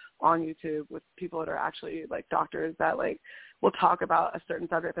self-help on YouTube with people that are actually doctors that will talk about a certain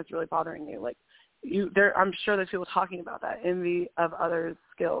subject that's really bothering you. I'm sure there's people talking about that, envy of others'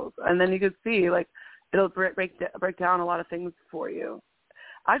 skills, and then you could see it'll break down a lot of things for you.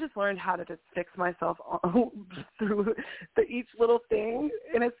 I just learned how to just fix myself through each little thing,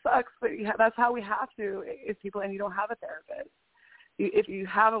 and it sucks, but that's how we have to as people, and you don't have a therapist. If you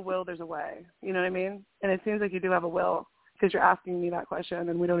have a will, there's a way. You know what I mean? And it seems like you do have a will because you're asking me that question,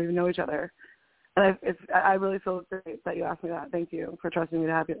 and we don't even know each other. And I really feel great that you asked me that. Thank you for trusting me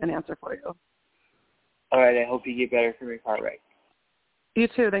to have an answer for you. All right. I hope you get better from your car wreck. You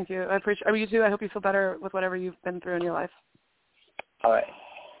too. Thank you. I appreciate. You too. I hope you feel better with whatever you've been through in your life. All right.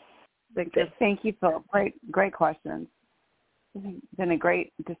 Thank you. Thank you, Phil. Great questions. It's been a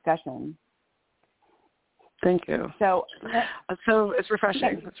great discussion. Thank you. So it's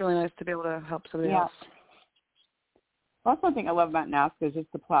refreshing. It's really nice to be able to help somebody else. Well, that's one thing I love about NAASCA is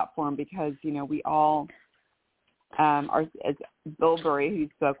just the platform, because, we all are, as Bill Burry, who you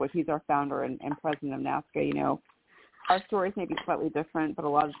spoke with, he's our founder and president of NAASCA, our stories may be slightly different, but a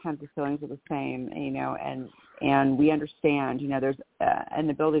lot of times the feelings are the same, and we understand, there's an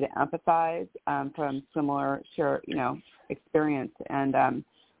ability to empathize from similar experience. And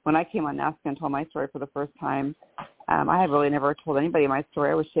when I came on NAASCA and told my story for the first time, I had really never told anybody my story.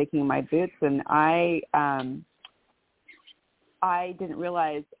 I was shaking my boots, and I didn't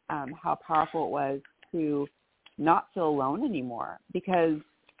realize how powerful it was to not feel alone anymore, because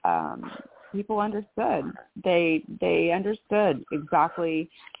people understood. They understood exactly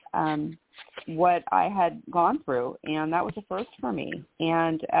what I had gone through, and that was a first for me.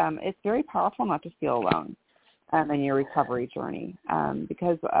 And it's very powerful not to feel alone in your recovery journey,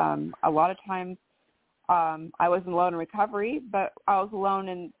 because a lot of times I wasn't alone in recovery, but I was alone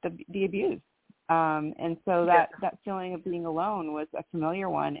in the abuse. And so that feeling of being alone was a familiar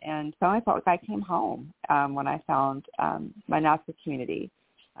one. And so I felt like I came home when I found my NAASCA community,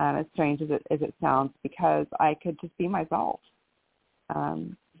 as strange as it sounds, because I could just be myself.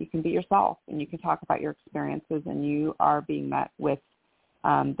 You can be yourself, and you can talk about your experiences, and you are being met with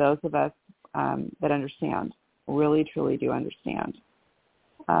those of us that understand, really, truly do understand.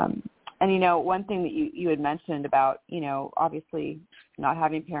 And, one thing that you had mentioned about, obviously not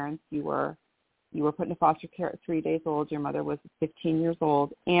having parents, you were put into foster care at 3 days old. Your mother was 15 years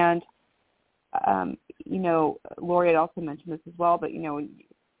old. And, Lori had also mentioned this as well, but,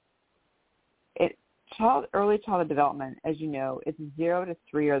 early childhood development, as you know, it's 0 to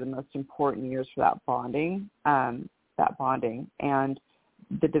 3 are the most important years for that bonding and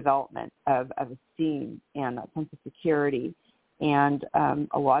the development of esteem and that sense of security. And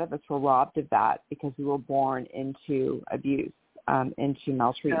a lot of us were robbed of that because we were born into abuse, into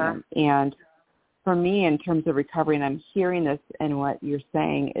maltreatment. Yeah. And for me, in terms of recovery, and I'm hearing this in what you're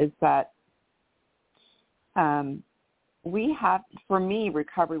saying, is that for me,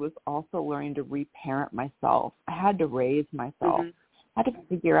 recovery was also learning to reparent myself. I had to raise myself. Mm-hmm. I had to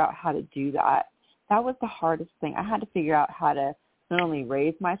figure out how to do that. That was the hardest thing. I had to figure out how to not only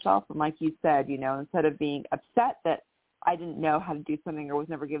raise myself, but like you said, instead of being upset that I didn't know how to do something or was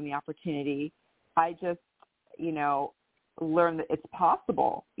never given the opportunity, I just, learned that it's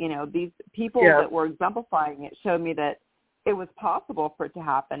possible. These people that were exemplifying it showed me that it was possible for it to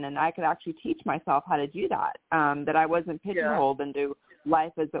happen, and I could actually teach myself how to do that, that I wasn't pigeonholed into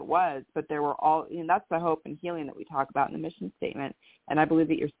life as it was, but there were all, that's the hope and healing that we talk about in the mission statement, and I believe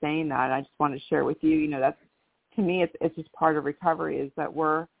that you're saying that, and I just wanted to share with you, that's, to me, it's just part of recovery, is that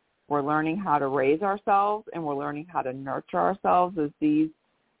we're learning how to raise ourselves, and we're learning how to nurture ourselves as these,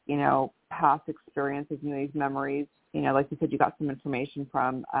 past experiences and these memories like you said, you got some information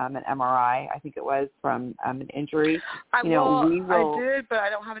from an MRI, I think it was, from an injury. I did, but I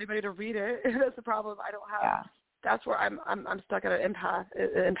don't have anybody to read it. That's the problem. I don't have. Yeah. That's where I'm stuck at an impasse.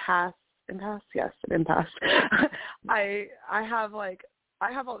 Yes, an impasse. I have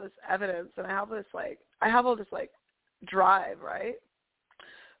all this evidence, and I have all this drive, right?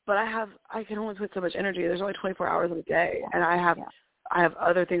 But I can only put so much energy. There's only 24 hours in a day, and I have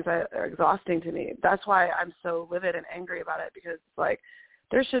other things that are exhausting to me. That's why I'm so livid and angry about it, because it's like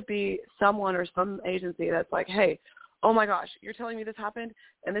there should be someone or some agency that's like, hey, oh my gosh, you're telling me this happened,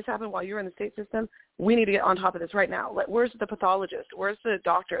 and this happened while you were in the state system? We need to get on top of this right now. Where's the pathologist? Where's the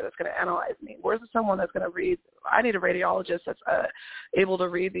doctor that's going to analyze me? Where's someone that's going to read? I need a radiologist that's able to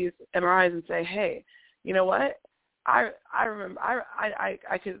read these MRIs and say, hey, you know what? I remember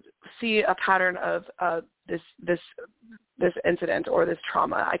I could see a pattern of this incident or this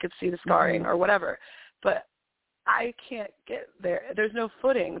trauma. I could see the scarring or whatever, but I can't get there. There's no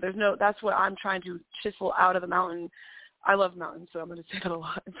footing. That's what I'm trying to chisel out of the mountain. I love mountains, so I'm going to say that a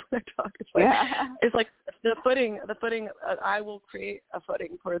lot when I talk. It's like the footing. I will create a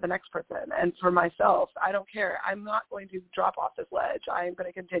footing for the next person and for myself. I don't care. I'm not going to drop off this ledge. I am going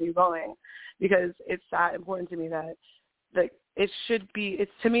to continue going, because it's that important to me that it should be.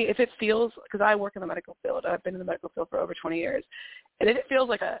 It's to me, if it feels, because I work in the medical field. I've been in the medical field for over 20 years. And if it feels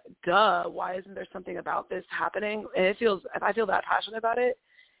like a duh, why isn't there something about this happening? And if I feel that passionate about it,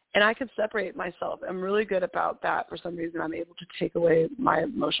 and I can separate myself, I'm really good about that. For some reason, I'm able to take away my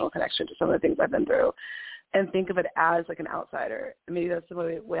emotional connection to some of the things I've been through and think of it as like an outsider. Maybe that's the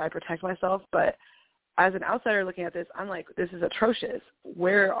way I protect myself. But as an outsider looking at this, I'm like, this is atrocious.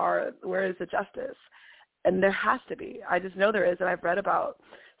 Where is the justice? And there has to be. I just know there is, and I've read about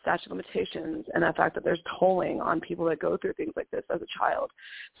statute of limitations and the fact that there's tolling on people that go through things like this as a child.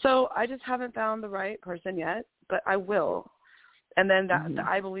 So I just haven't found the right person yet, but I will. And then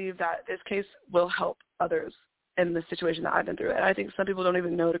I believe that this case will help others in the situation that I've been through. And I think some people don't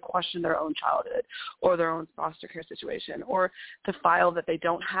even know to question their own childhood or their own foster care situation, or the file that they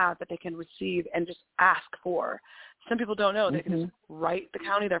don't have that they can receive and just ask for. Some people don't know. They can just write the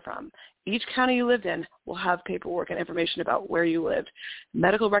county they're from. Each county you lived in will have paperwork and information about where you lived.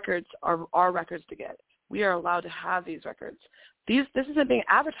 Medical records are our records to get. We are allowed to have these records. This isn't being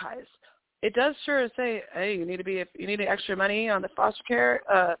advertised. It does sure say, hey, you need extra money on the foster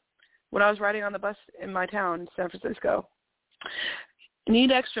care. When I was riding on the bus in my town, San Francisco, need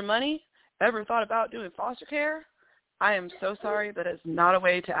extra money? Ever thought about doing foster care? I am so sorry, but it's not a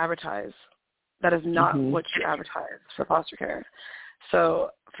way to advertise. That is not what you advertise for foster care. So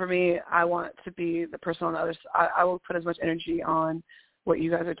for me, I want to be the person on the other side. I will put as much energy on what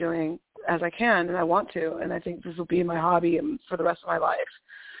you guys are doing as I can, and I want to. And I think this will be my hobby for the rest of my life.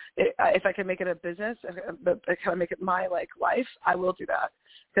 If I can make it a business, if I can make it my life, I will do that.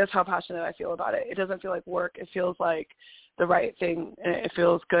 That's how passionate I feel about it. It doesn't feel like work. It feels like the right thing, and it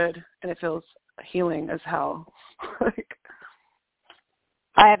feels good, and it feels healing as hell.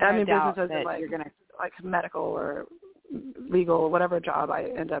 I have no doubt that you're going to medical or legal or whatever job I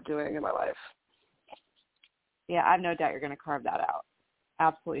end up doing in my life. Yeah, I have no doubt you're going to carve that out.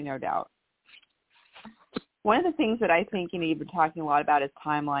 Absolutely no doubt. One of the things that I think you've been talking a lot about is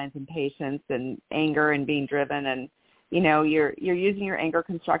timelines and patience and anger and being driven, and you're using your anger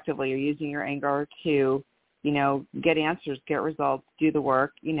constructively. You're using your anger to get answers, get results, do the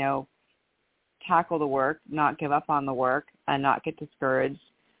work, tackle the work, not give up on the work, and not get discouraged.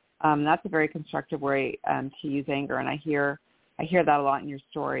 That's a very constructive way to use anger, and I hear that a lot in your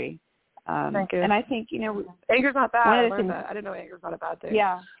story. Thank you. And I think anger's not bad. I learned that. I didn't know anger's not a bad thing.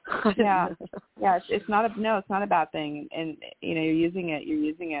 Yeah. It's not a bad thing, and you're using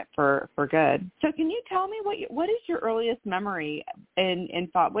it for good. So can you tell me what is your earliest memory in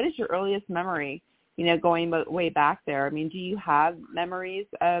thought? What is your earliest memory? Going way back there. I mean, do you have memories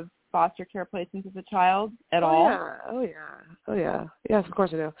of foster care placements as a child at all? Oh yeah. Yes, of course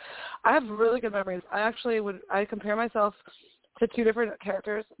I do. I have really good memories. I compare myself to two different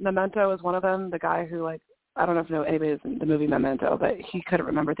characters. Memento is one of them. The guy who I don't know if anybody's in the movie Memento, but he couldn't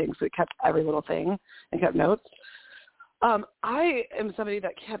remember things, so he kept every little thing and kept notes. I am somebody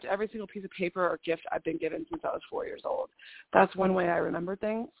that kept every single piece of paper or gift I've been given since I was 4 years old. That's one way I remember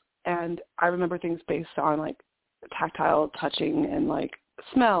things, and I remember things based on tactile touching and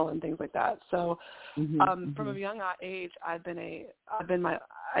smell and things like that. So from a young age,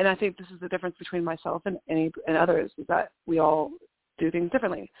 and I think this is the difference between myself and others, is that we all do things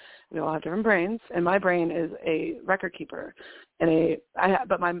differently. We all have different brains, and my brain is a record keeper.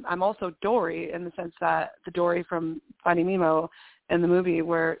 But I'm also Dory in the sense that the Dory from Finding Nemo in the movie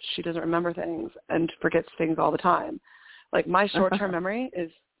where she doesn't remember things and forgets things all the time. Like my short-term memory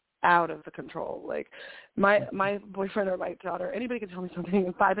is out of the control. Like my boyfriend or my daughter, anybody can tell me something,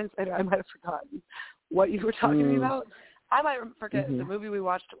 and 5 minutes later I might have forgotten what you were talking to me about. I might forget the movie we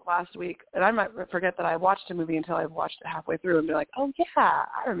watched last week, and I might forget that I watched a movie until I've watched it halfway through and be like, oh yeah,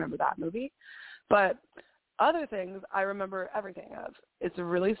 I remember that movie. But other things I remember everything of. It's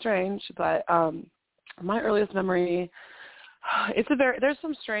really strange, but my earliest memory, there's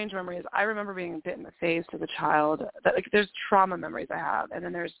some strange memories. I remember being bit in the face as a child. That, like, there's trauma memories I have, and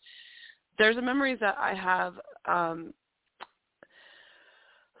then there's the memories that I have.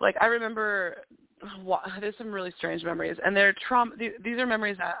 Like I remember, there's some really strange memories, and they're trauma. These are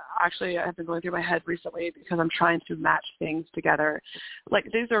memories that actually have been going through my head recently because I'm trying to match things together. Like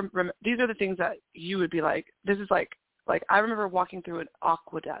these are the things that you would be like. This is like I remember walking through an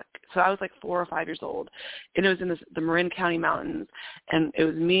aqueduct. So I was like 4 or 5 years old, and it was in the Marin County mountains, and it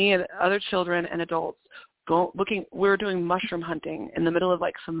was me and other children and adults we were doing mushroom hunting in the middle of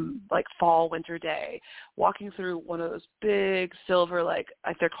like some like fall winter day, walking through one of those big silver, like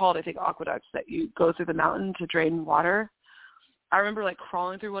they're called, I think, aqueducts that you go through the mountain to drain water. I remember like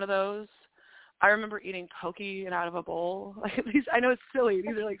crawling through one of those. I remember eating Pocky out of a bowl. Like these, I know it's silly.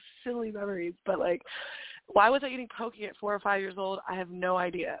 These are like silly memories, but like, why was I eating Pocky at 4 or 5 years old? I have no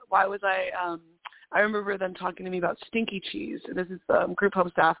idea. Why was I remember them talking to me about stinky cheese. This is group home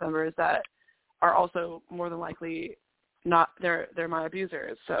staff members that are also more than likely not, they're my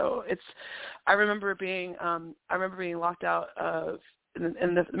abusers. So I remember being locked out of,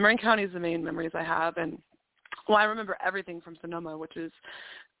 and the Marin County is the main memories I have. And well, I remember everything from Sonoma, which is,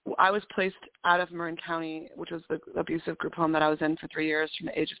 I was placed out of Marin County, which was the abusive group home that I was in for 3 years, from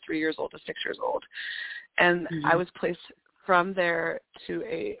the age of 3 years old to 6 years old. And I was placed from there to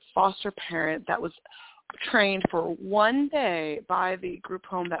a foster parent that was trained for 1 day by the group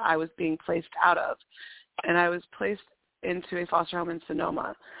home that I was being placed out of. And I was placed into a foster home in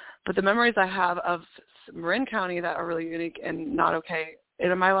Sonoma. But the memories I have of Marin County that are really unique and not okay,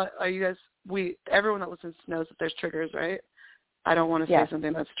 and are you guys, everyone that listens knows that there's triggers, right? I don't want to say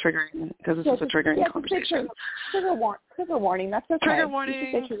something that's triggering because this is a triggering conversation. Trigger warning, that's okay. Trigger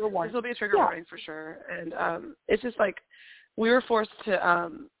warning. This will be a trigger warning for sure. And it's just like we were forced to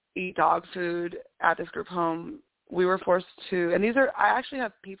eat dog food at this group home. We were forced to, and I actually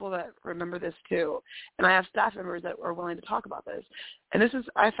have people that remember this too, and I have staff members that are willing to talk about this. And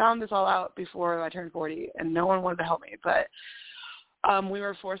I found this all out before I turned 40, and no one wanted to help me, but we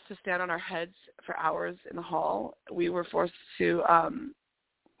were forced to stand on our heads for hours in the hall. We were forced to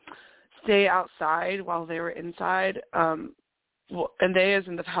stay outside while they were inside, and they as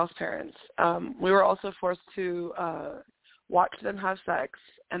in the house parents. We were also forced to watch them have sex,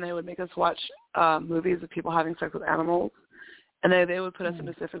 and they would make us watch movies of people having sex with animals, and they would put us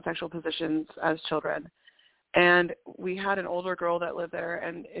into different sexual positions as children. And we had an older girl that lived there,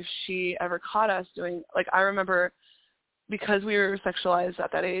 and if she ever caught us doing, like, I remember, because we were sexualized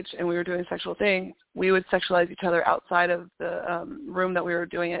at that age and we were doing sexual things, we would sexualize each other outside of the room that we were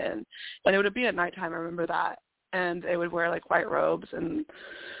doing it in. And it would be at nighttime, I remember that. And they would wear like white robes, and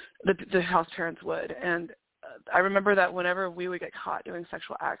the house parents would. And I remember that whenever we would get caught doing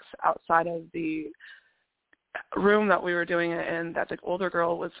sexual acts outside of the room that we were doing it in, that the older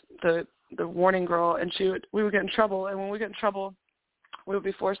girl was the warning girl, and we would get in trouble. And when we get in trouble, we would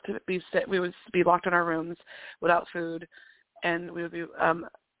be forced to we would be locked in our rooms without food, and we would be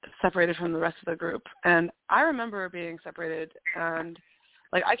separated from the rest of the group. And I remember being separated, and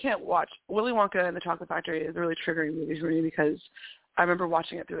like I can't watch Willy Wonka and the Chocolate Factory is a really triggering movie for me because I remember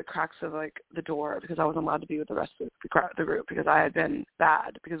watching it through the cracks of like the door because I wasn't allowed to be with the rest of the group because I had been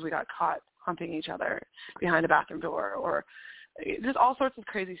bad because we got caught humping each other behind a bathroom door, or just all sorts of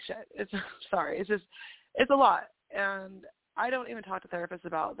crazy shit. It's a lot. And I don't even talk to therapists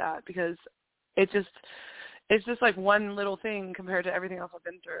about that because it's just like one little thing compared to everything else I've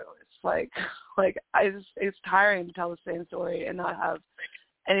been through. It's it's tiring to tell the same story and not have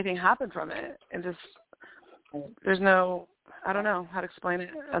anything happen from it. And just, I don't know how to explain it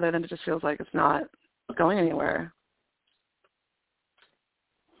other than it just feels like it's not going anywhere.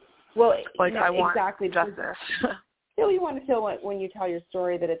 Well, I want exactly justice. Still, you want to feel when you tell your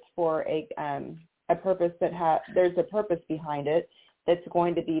story that it's for a purpose there's a purpose behind it that's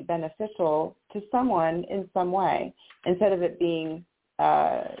going to be beneficial to someone in some way instead of it being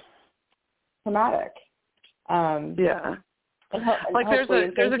traumatic. Yeah. Like there's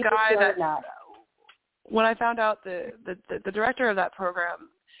a guy that when I found out the director of that program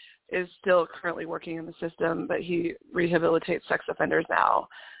is still currently working in the system, but he rehabilitates sex offenders now.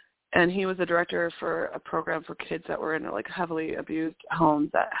 and he was the director for a program for kids that were in like heavily abused homes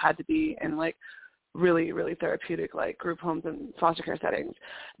that had to be in like really, really therapeutic like group homes and foster care settings.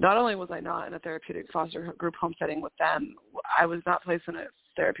 Not only was I not in a therapeutic foster group home setting with them, I was not placed in a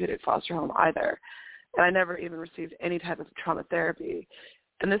therapeutic foster home either. And I never even received any type of trauma therapy.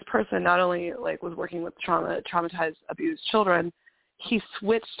 And this person not only like was working with traumatized, abused children, he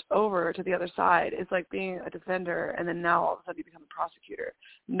switched over to the other side. It's like being a defender, and then now all of a sudden you become a prosecutor.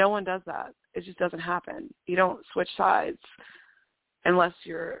 No one does that. It just doesn't happen. You don't switch sides unless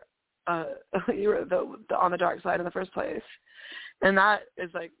you're on the dark side in the first place. And that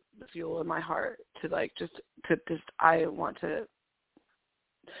is like the fuel in my heart to like just I want to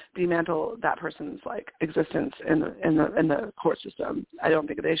dismantle that person's like existence in the court system. I don't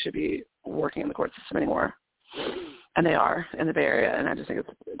think they should be working in the court system anymore, and they are in the Bay Area, and I just think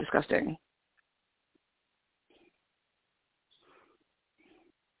it's disgusting.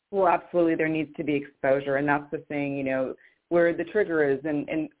 Well, absolutely, there needs to be exposure, and that's the thing, you know, where the trigger is,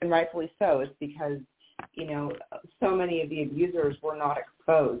 and rightfully so, is because, you know, so many of the abusers were not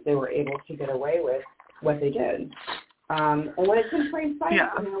exposed. They were able to get away with what they did. And when it's in plain sight, you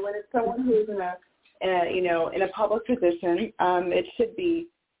know, when it's someone who's in a public position, it should be,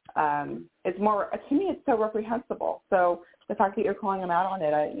 it's more, to me, it's so reprehensible. So the fact that you're calling them out on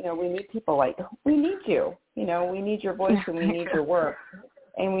it, we need people like, we need you, you know, we need your voice and we need your work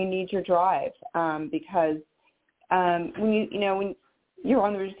and we need your drive, because when you're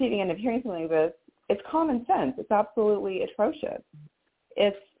on the receiving end of hearing something like this, it's common sense. It's absolutely atrocious.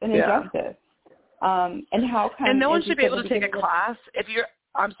 It's an injustice. And how come? And no one should be able to take a class if you're.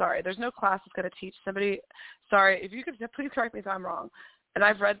 I'm sorry. There's no class that's going to teach somebody. Sorry, if you could please correct me if I'm wrong. And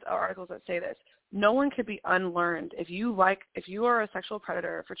I've read articles that say this. No one could be unlearned. If you are a sexual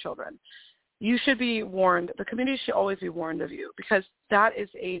predator for children, you should be warned. The community should always be warned of you, because that is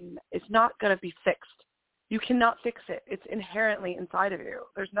it's not going to be fixed. You cannot fix it. It's inherently inside of you.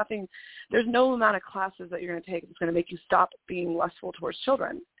 There's no amount of classes that you're going to take that's going to make you stop being lustful towards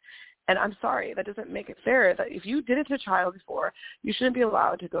children. And I'm sorry, that doesn't make it fair that if you did it to a child before, you shouldn't be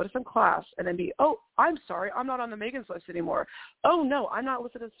allowed to go to some class and then be, oh, I'm sorry, I'm not on the Megan's list anymore. Oh, no, I'm not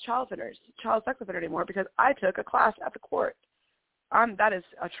listed as child sex offender anymore because I took a class at the court. That is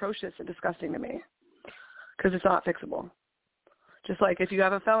atrocious and disgusting to me, because it's not fixable. Just like if you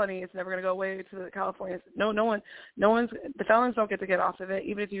have a felony, it's never going to go away to the California. The felons don't get to get off of it.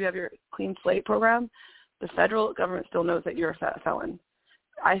 Even if you have your clean slate program, the federal government still knows that you're a felon.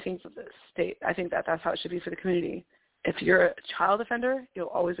 I think that's how it should be for the community. If you're a child offender, you'll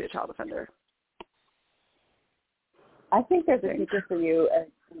always be a child offender. I think there's a future for you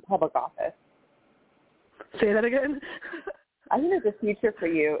in public office. Say that again? I think there's a future for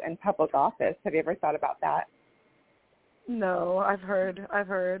you in public office. Have you ever thought about that? No, I've heard. I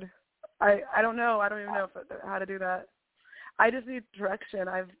don't know. I don't even know how to do that. I just need direction.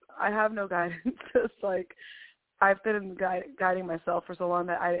 I have no guidance. It's like I've been guiding myself for so long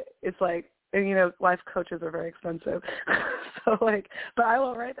that it's like, and, you know, life coaches are very expensive. So like, but I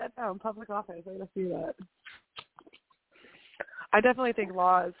will write that down. Public office. I'm going to see that. I definitely think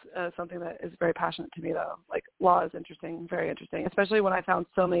law is something that is very passionate to me, though. Like, law is interesting, very interesting, especially when I found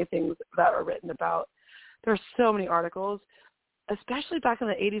so many things that are written about. There are so many articles, especially back in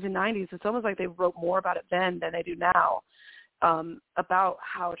the 80s and 90s. It's almost like they wrote more about it then than they do now, about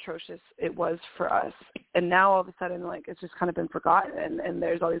how atrocious it was for us. And now all of a sudden, like, it's just kind of been forgotten, and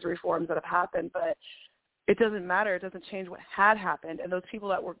there's all these reforms that have happened, but it doesn't matter. It doesn't change what had happened. And those people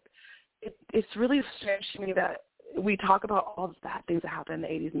that were it's really strange to me that we talk about all the bad things that happened in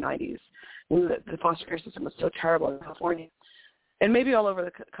the 80s and 90s when the foster care system was so terrible in California. And maybe all over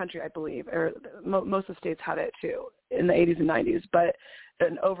the country, I believe, or most of the states had it too in the 80s and 90s. But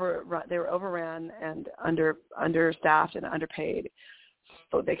they were overran and understaffed and underpaid.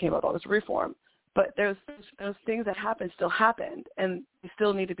 So they came up with all this reform. But those things that happened still happened, and they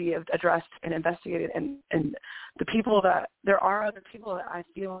still need to be addressed and investigated. And there are other people that I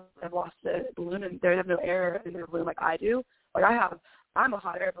feel have lost the balloon and they have no air in their balloon like I do. Like I'm a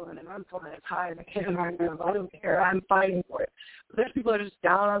hot air balloon, and I'm flying as high as I can right now. I don't care. I'm fighting for it. But there's people that are just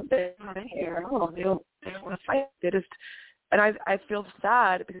down on the air. Oh, they don't want to fight. And I feel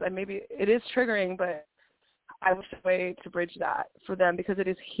sad because maybe it is triggering, but I wish a way to bridge that for them, because it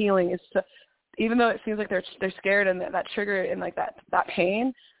is healing. Even though it seems like they're scared and that trigger and like that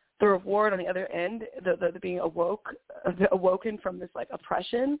pain, the reward on the other end, the being awoken from this like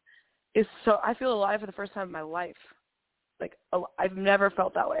oppression, is so. I feel alive for the first time in my life. Like, I've never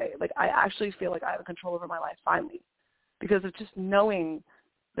felt that way. Like, I actually feel like I have control over my life finally, because of just knowing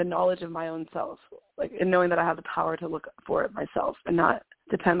the knowledge of my own self, like, and knowing that I have the power to look for it myself and not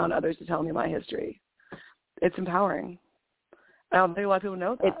depend on others to tell me my history. It's empowering. I don't think a lot of people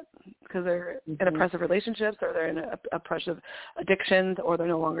know that because they're in oppressive relationships, or they're in oppressive addictions, or they're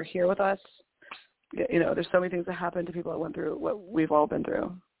no longer here with us. You know, there's so many things that happen to people that went through what we've all been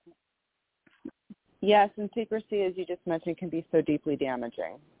through. Yes, and secrecy, as you just mentioned, can be so deeply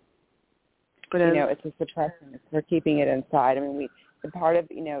damaging. But you know, it's a suppression. We're keeping it inside. I mean, part of,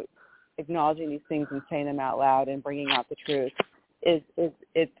 you know, acknowledging these things and saying them out loud and bringing out the truth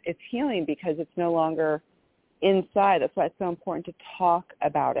it's healing, because it's no longer inside. That's why it's so important to talk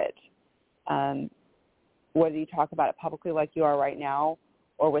about it. Whether you talk about it publicly like you are right now,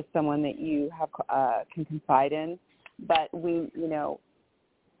 or with someone that you have can confide in. But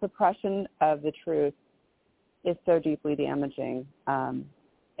suppression of the truth is so deeply damaging.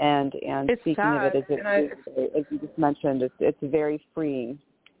 And it's speaking sad. of it, as you just mentioned, it's very freeing.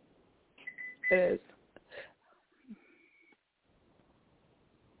 It is.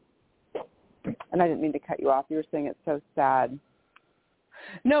 And I didn't mean to cut you off. You were saying it's so sad.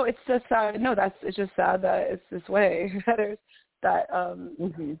 No, it's just sad. No, it's just sad that it's this way.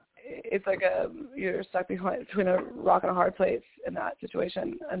 It's like you're stuck between a rock and a hard place in that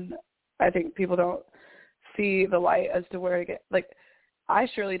situation. And I think people don't see the light as to where to get. Like, I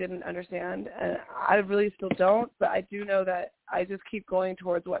surely didn't understand, and I really still don't, but I do know that I just keep going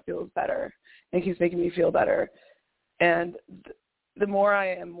towards what feels better and keeps making me feel better. And the more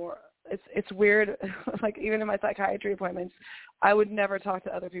I am, more it's weird. Like, even in my psychiatry appointments, I would never talk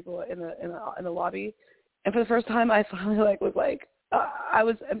to other people in the lobby. And for the first time, I finally I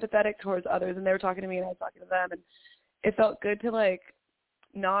was empathetic towards others, and they were talking to me, and I was talking to them, and it felt good to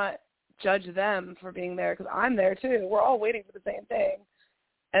not judge them for being there, because I'm there too. We're all waiting for the same thing.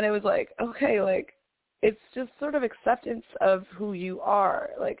 And it was okay, it's just sort of acceptance of who you are.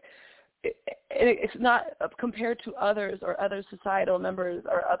 It's not compared to others or other societal members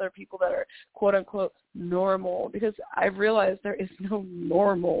or other people that are quote unquote normal, because I've realized there is no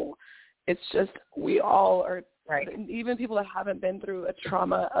normal. It's just we all are. Right. Even people that haven't been through a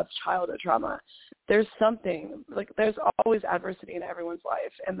trauma of childhood trauma, there's something, there's always adversity in everyone's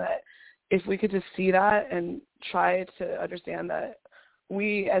life. And that if we could just see that and try to understand that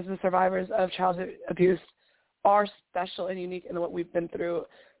we, as the survivors of childhood abuse, are special and unique in what we've been through,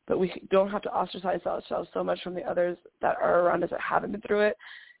 but we don't have to ostracize ourselves so much from the others that are around us that haven't been through it,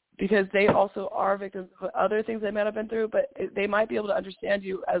 because they also are victims of other things they might have been through, but they might be able to understand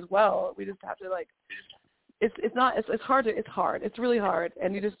you as well. We just have to it's hard. It's really hard.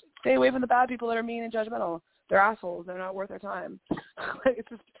 And you just stay away from the bad people that are mean and judgmental. They're assholes. They're not worth their time. It's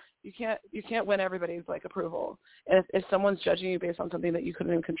just, you can't win everybody's approval. And if someone's judging you based on something that you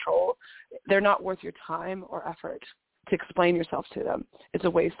couldn't even control, they're not worth your time or effort to explain yourself to them. It's a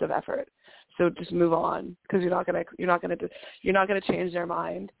waste of effort. So just move on, because you're not gonna change their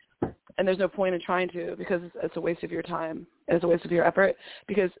mind, and there's no point in trying to, because it's a waste of your time and it's a waste of your effort,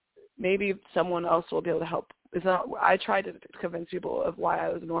 because maybe someone else will be able to help. I tried to convince people of why I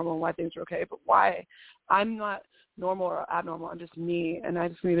was normal and why things were okay, but why I'm not normal or abnormal. I'm just me, and I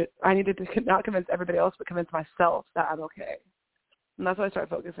needed to not convince everybody else, but convince myself that I'm okay. And that's what I started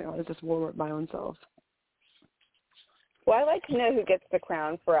focusing on, is just more with my own self. Well, I like to know who gets the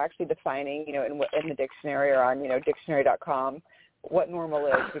crown for actually defining, in the dictionary or on, dictionary.com, what normal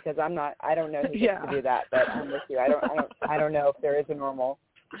is, because I don't know who gets to do that, but I'm with you. I don't know if there is a normal.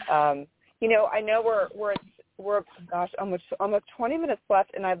 I know we're almost 20 minutes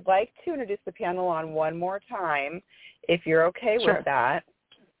left, and I'd like to introduce the panel on one more time, if you're okay with that.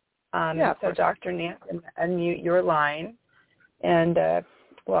 So Dr. Nance, unmute your line and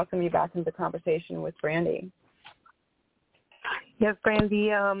welcome you back into the conversation with Brandy. Yes,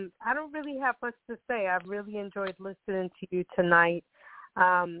 Brandy. I don't really have much to say. I've really enjoyed listening to you tonight.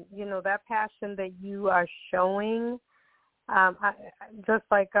 That passion that you are showing, I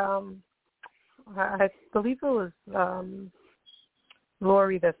believe it was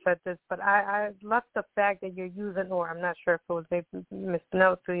Lori that said this, but I love the fact that you're using, or I'm not sure if it was maybe Ms.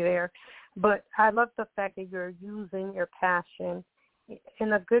 Nelsie there, but I love the fact that you're using your passion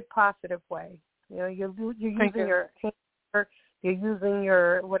in a good, positive way. You're using your anger, you're using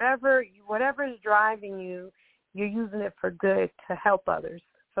your whatever is driving you, you're using it for good, to help others,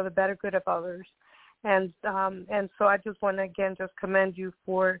 for the better good of others. And so I just want to, again, just commend you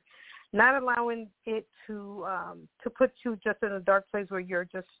for not allowing it to put you just in a dark place where you're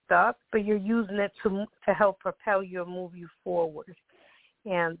just stuck, but you're using it to help propel you and move you forward.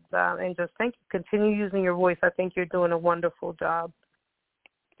 And just thank you. Continue using your voice. I think you're doing a wonderful job.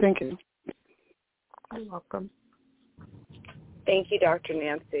 Thank you. You're welcome. Thank you, Dr.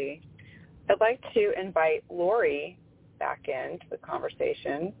 Nancy. I'd like to invite Lori back into the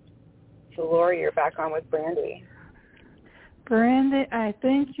conversation. So, Lori, you're back on with Brandy. Brandy, I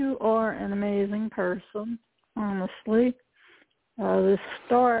think you are an amazing person, honestly. The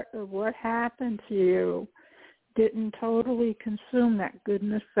start of what happened to you didn't totally consume that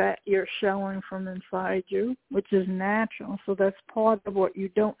goodness that you're showing from inside you, which is natural. So that's part of what you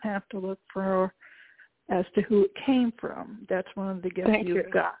don't have to look for as to who it came from. That's one of the gifts you've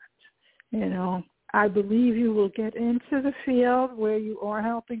got. You know, I believe you will get into the field where you are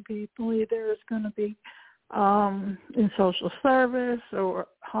helping people. Either it's going to be in social service or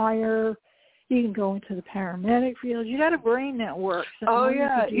higher. You can go into the paramedic field. You got a brain that works. Oh,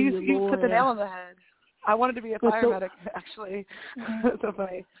 yeah. You put the nail on the head. I wanted to be a firefighter, actually. So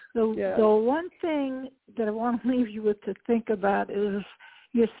funny. So one thing that I want to leave you with to think about is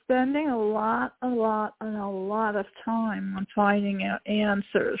you're spending a lot of time on finding out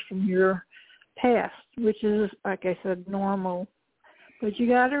answers from your past, which is, like I said, normal. But you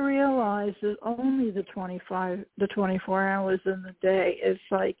got to realize that only the 24 hours in the day. It's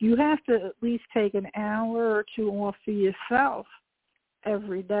like you have to at least take an hour or two off for yourself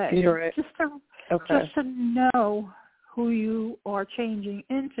every day. You're right. Just to know who you are changing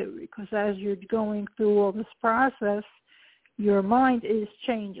into, because as you're going through all this process, your mind is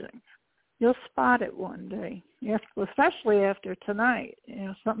changing. You'll spot it one day, especially after tonight. You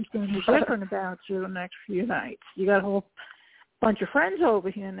know, something's going to be different about you the next few nights. You got a whole bunch of friends over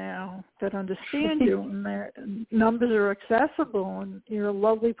here now that understand you, and their numbers are accessible, and you're a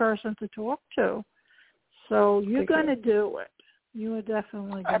lovely person to talk to. So you're going to do it. You are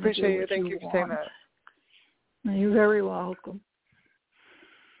definitely going to do it. I appreciate you. Thank you for saying that. You're very welcome.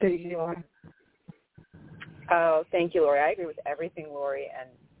 Thank you, Lori. Oh, thank you, Lori. I agree with everything Lori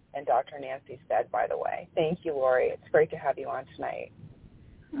and Dr. Nancy said, by the way. Thank you, Lori. It's great to have you on tonight.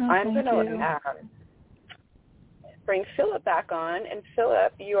 I'm going to bring Philip back on. And,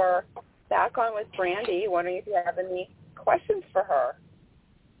 Philip, you are back on with Brandy. Wondering if you have any questions for her.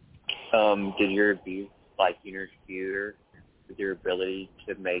 Did your abuse, interfere with your ability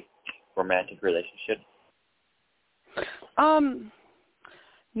to make romantic relationships?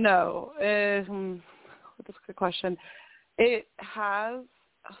 No. That's a good question. It has.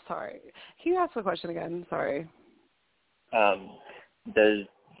 Oh, sorry. Can you ask the question again? Sorry.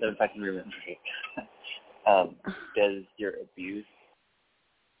 If I can remember, does your abuse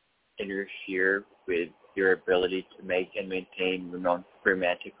interfere with your ability to make and maintain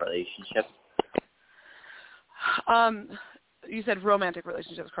romantic relationships? You said romantic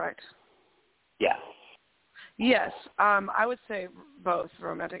relationships, correct? Yeah. Yes. I would say both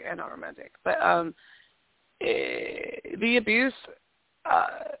romantic and not romantic. But the abuse,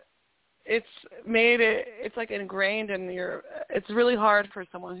 it's like ingrained in it's really hard for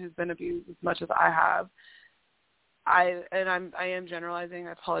someone who's been abused as much as I have. I am generalizing.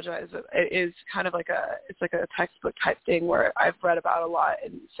 I apologize. It is kind of like it's like a textbook type thing where I've read about a lot,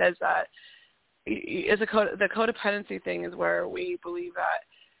 and it says that the codependency thing is where we believe that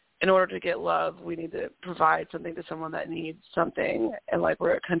in order to get love, we need to provide something to someone that needs something, and like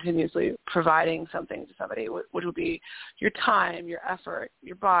we're continuously providing something to somebody, which would be your time, your effort,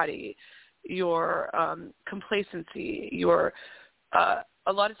 your body, your complacency, your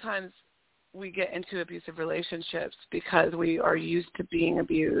a lot of times we get into abusive relationships because we are used to being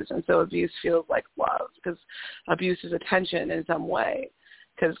abused, and so abuse feels like love because abuse is attention in some way.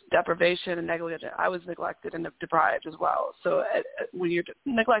 Because deprivation and negligence, I was neglected and deprived as well. So when you're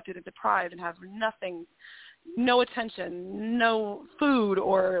neglected and deprived and have nothing, no attention, no food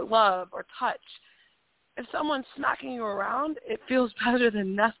or love or touch, if someone's smacking you around, it feels better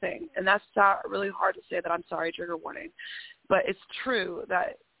than nothing. And that's not really hard to say that. I'm sorry, trigger warning. But it's true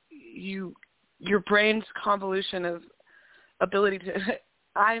that your brain's convolution of ability to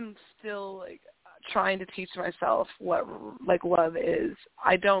I'm still like trying to teach myself what like love is.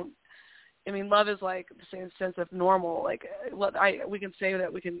 Love is like the same sense of normal. Like we can say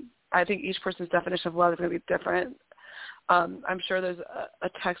that I think each person's definition of love is going to be different. I'm sure there's a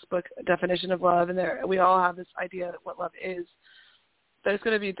textbook definition of love, and we all have this idea of what love is, but it's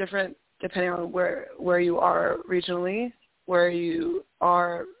going to be different depending on where you are regionally, where you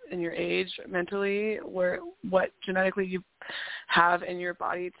are in your age mentally, what genetically you have in your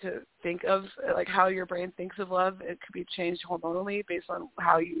body to think of, like how your brain thinks of love. It could be changed hormonally based on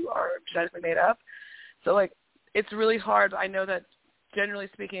how you are genetically made up. So like it's really hard. I know that generally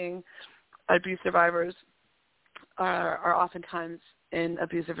speaking, abuse survivors are oftentimes in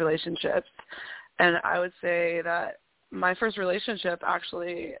abusive relationships. And I would say that my first relationship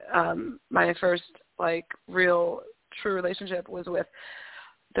actually, my first like real true relationship was with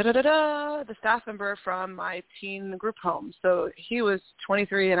the staff member from my teen group home. So he was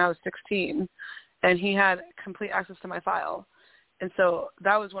 23 and I was 16, and he had complete access to my file. And so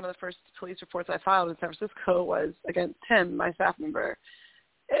that was one of the first police reports I filed in San Francisco was against him, my staff member.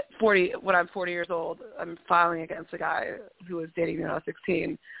 When I'm 40 years old, I'm filing against a guy who was dating me when I was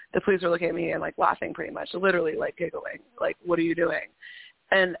 16. The police were looking at me and like laughing pretty much, literally like giggling, like, what are you doing?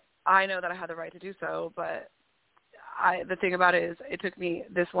 And I know that I had the right to do so, but the thing about it is it took me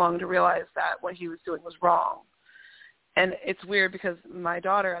this long to realize that what he was doing was wrong. And it's weird because my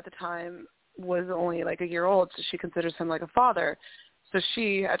daughter at the time was only like a year old, so she considers him like a father. So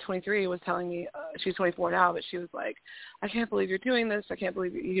she, at 23, was telling me, she's 24 now, but she was like, I can't believe you're doing this. I can't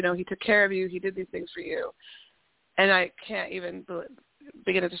believe, he took care of you. He did these things for you. And I can't even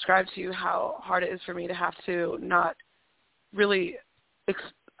begin to describe to you how hard it is for me to have to not really,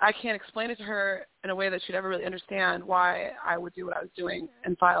 I can't explain it to her in a way that she'd ever really understand why I would do what I was doing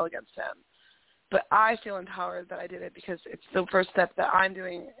and file against him. But I feel empowered that I did it because it's the first step that I'm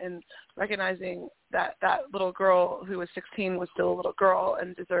doing in recognizing that that little girl who was 16 was still a little girl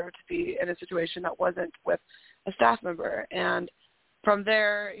and deserved to be in a situation that wasn't with a staff member. And from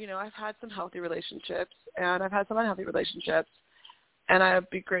there, I've had some healthy relationships and I've had some unhealthy relationships. And I'd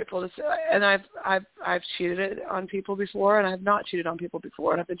be grateful to say, and I've cheated on people before, and I've not cheated on people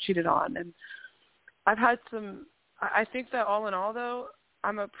before, and I've been cheated on. And I've had some, I think that all in all, though,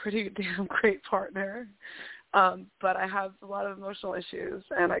 I'm a pretty damn great partner, but I have a lot of emotional issues,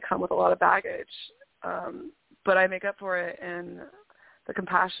 and I come with a lot of baggage. But I make up for it in the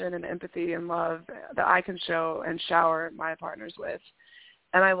compassion and empathy and love that I can show and shower my partners with.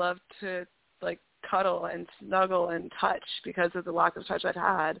 And I love to, cuddle and snuggle and touch because of the lack of touch I've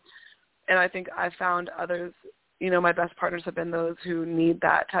had. And I think I found others, my best partners have been those who need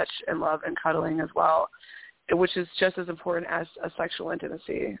that touch and love and cuddling as well, which is just as important as a sexual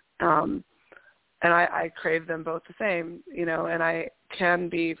intimacy. And I crave them both the same, and I can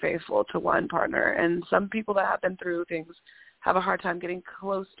be faithful to one partner. And some people that have been through things have a hard time getting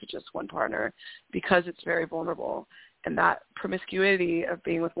close to just one partner because it's very vulnerable. And that promiscuity of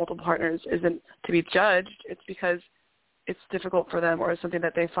being with multiple partners isn't to be judged. It's because it's difficult for them or it's something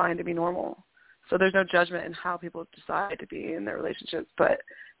that they find to be normal. So there's no judgment in how people decide to be in their relationships, but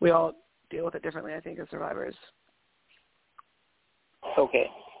we all deal with it differently, I think, as survivors. Okay.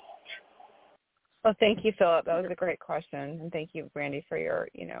 Well, thank you, Philip. That was a great question. And thank you, Brandy, for your,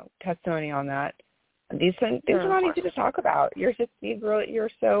 testimony on that. These things are not easy to talk about. You're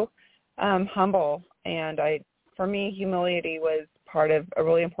so humble. And for me, humility was a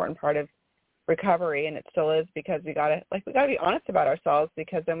really important part of recovery, and it still is, because we gotta be honest about ourselves,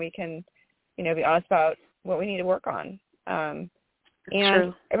 because then we can, be honest about what we need to work on. And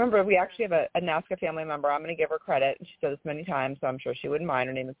true. I remember we actually have a NAASCA family member. I'm going to give her credit. She said this many times, so I'm sure she wouldn't mind.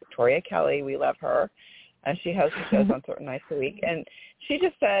 Her name is Victoria Kelly. We love her. And she hosts the shows on certain nights a week. And she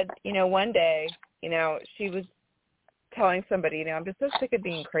just said, one day, she was telling somebody, I'm just so sick of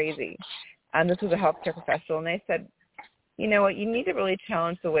being crazy. And this was a healthcare professional. And they said, you know what, you need to really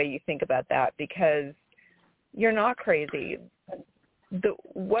challenge the way you think about that, because you're not crazy.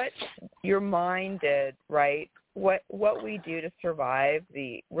 What your mind did, right? What we do to survive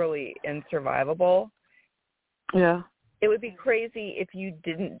the really insurvivable. Yeah. It would be crazy if you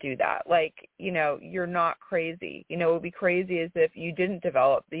didn't do that. You're not crazy. It would be crazy as if you didn't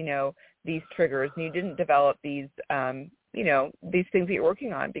develop, these triggers, and you didn't develop these, these things that you're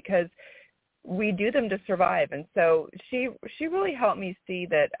working on, because we do them to survive. And so she really helped me see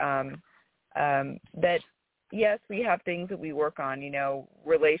that, that yes, we have things that we work on,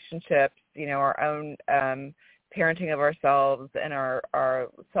 relationships, our own, parenting of ourselves and our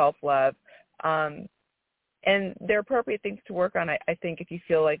self-love. And they're appropriate things to work on, I think, if you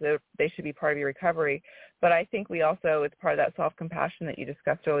feel like they should be part of your recovery. But I think we also, it's part of that self-compassion that you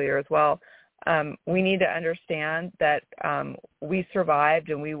discussed earlier as well. We need to understand that we survived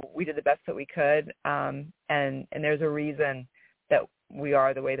and we did the best that we could, and there's a reason that we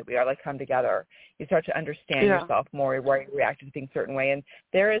are the way that we are. Come together. You start to understand yourself more, why you react to things a certain way, and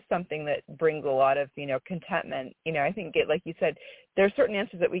there is something that brings a lot of contentment. I think, like you said, there's certain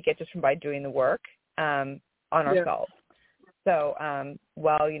answers that we get just from by doing the work on ourselves. So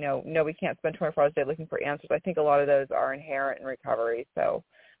while no, we can't spend 24 hours a day looking for answers, I think a lot of those are inherent in recovery. So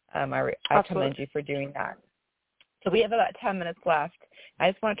I commend you for doing that. So we have about 10 minutes left.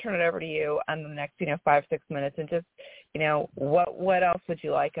 I just want to turn it over to you on the next, 5-6 minutes, and just, what else would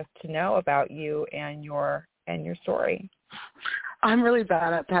you like us to know about you and your story? I'm really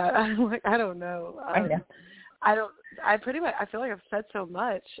bad at that. I don't know. I feel like I've said so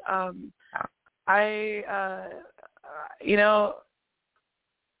much.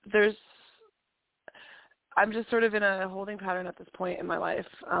 I'm just sort of in a holding pattern at this point in my life.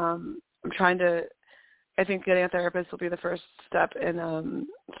 I'm trying to, I think getting a therapist will be the first step in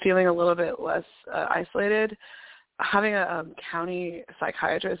feeling a little bit less isolated. Having a county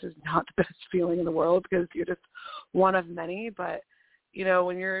psychiatrist is not the best feeling in the world because you're just one of many. But,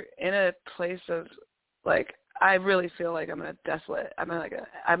 when you're in a place of, like, I really feel like I'm in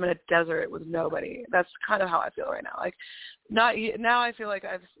a desert with nobody. That's kind of how I feel right now. Like, now I feel like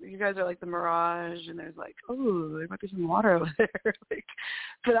you guys are like the mirage, and there's like, oh, there might be some water over there. Like,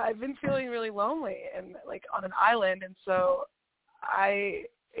 but I've been feeling really lonely and like on an island, and so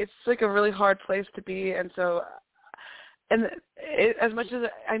it's like a really hard place to be, and so. And as much as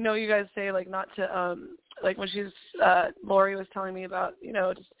I know you guys say, like, not to, like when Lori was telling me about,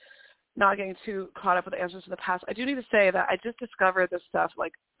 just not getting too caught up with the answers to the past, I do need to say that I just discovered this stuff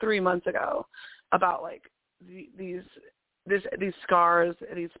like 3 months ago about like these scars,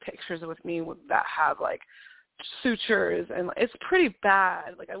 these pictures with me that have like sutures, and it's pretty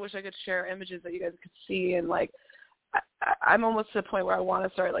bad. Like, I wish I could share images that you guys could see, and like, I'm almost to the point where I want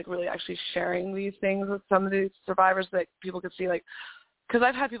to start like really actually sharing these things with some of these survivors so that people could see, like, because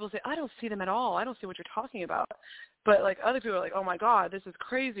I've had people say, I don't see them at all. I don't see what you're talking about. But like other people are like, oh my God, this is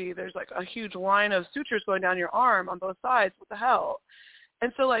crazy. There's like a huge line of sutures going down your arm on both sides. What the hell?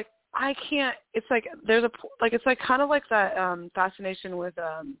 And so like, I can't, it's like, it's like kind of like that fascination with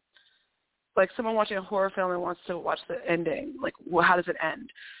like someone watching a horror film and wants to watch the ending. Like, how does it end?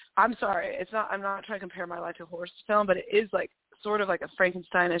 I'm sorry, I'm not trying to compare my life to a horror film, but it is like sort of like a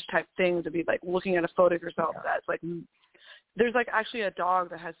Frankenstein-ish type thing to be like looking at a photo of yourself that's like, there's like actually a dog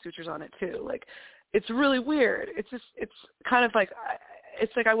that has sutures on it too. Like, it's really weird. It's kind of like,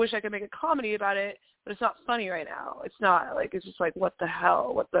 it's like I wish I could make a comedy about it, but it's not funny right now. It's not, like, it's just like, what the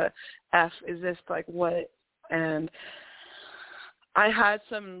hell? What the F is this? Like, what? And I had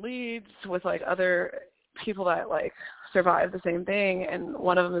some leads with like other people that like survived the same thing, and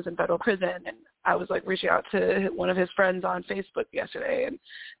one of them is in federal prison, and I was like reaching out to one of his friends on Facebook yesterday, and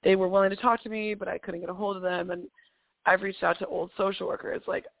they were willing to talk to me, but I couldn't get a hold of them. And I've reached out to old social workers.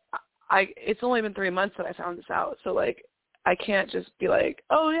 Like, it's only been 3 months that I found this out, so like I can't just be like,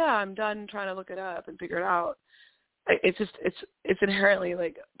 oh yeah, I'm done trying to look it up and figure it out. It's just it's inherently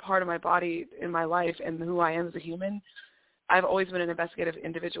like part of my body in my life and who I am as a human. I've always been an investigative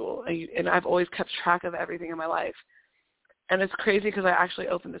individual, and I've always kept track of everything in my life. And it's crazy because I actually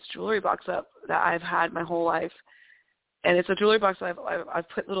opened this jewelry box up that I've had my whole life. And it's a jewelry box that I've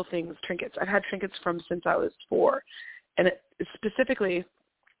put little things, trinkets. I've had trinkets from since I was 4. And specifically,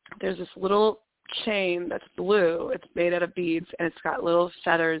 there's this little chain that's blue. It's made out of beads, and it's got little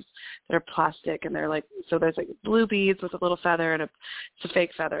feathers that are plastic. And they're like, so there's like blue beads with a little feather, and it's a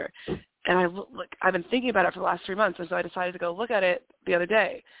fake feather. And I've been thinking about it for the last 3 months, and so I decided to go look at it the other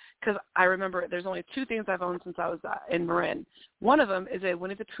day because I remember there's only 2 things I've owned since I was in Marin. One of them is a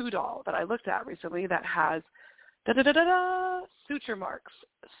Winnie the Pooh doll that I looked at recently that has suture marks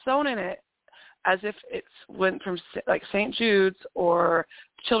sewn in it as if it went from like St. Jude's or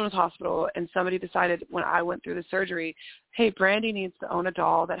Children's Hospital, and somebody decided when I went through the surgery, hey, Brandy needs to own a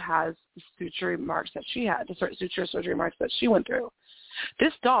doll that has the suture marks that she had, the suture surgery marks that she went through.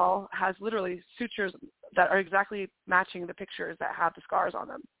 This doll has literally sutures that are exactly matching the pictures that have the scars on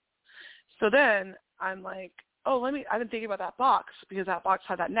them. So then I'm like, oh, I've been thinking about that box because that box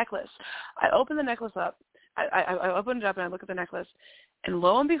had that necklace. I opened the necklace up. I opened it up and I look at the necklace, and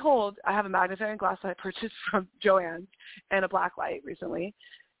lo and behold, I have a magnifying glass that I purchased from Joann's and a black light recently.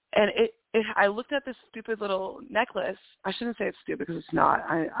 And I looked at this stupid little necklace. I shouldn't say it's stupid because it's not.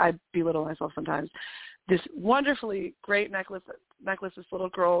 I belittle myself sometimes. This wonderfully great necklace this little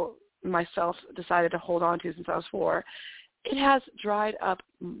girl, myself, decided to hold on to since I was 4. It has dried up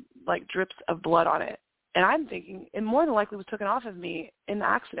like drips of blood on it. And I'm thinking it more than likely was taken off of me in the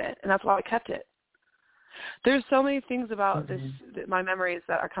accident, and that's why I kept it. There's so many things about this, my memories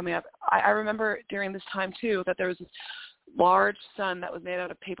that are coming up. I remember during this time, too, that there was this large sun that was made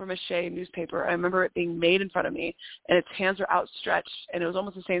out of papier-mâché newspaper. I remember it being made in front of me, and its hands were outstretched, and it was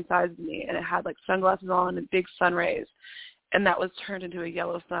almost the same size as me, and it had, like, sunglasses on and big sun rays, and that was turned into a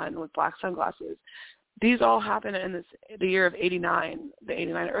yellow sun with black sunglasses. These all happened in the year of 89. The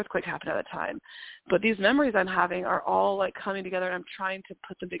 89 earthquake happened at the time. But these memories I'm having are all like coming together, and I'm trying to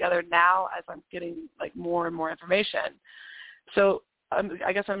put them together now as I'm getting like more and more information. So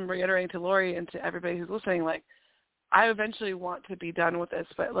I guess I'm reiterating to Lori and to everybody who's listening, like, I eventually want to be done with this,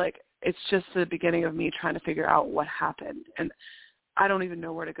 but like it's just the beginning of me trying to figure out what happened. And I don't even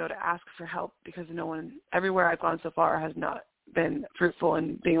know where to go to ask for help because everywhere I've gone so far has not been fruitful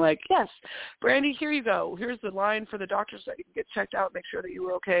in being like, yes, Brandy, here you go. Here's the line for the doctor so you can get checked out, make sure that you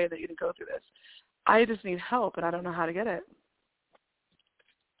were okay, that you didn't go through this. I just need help, and I don't know how to get it.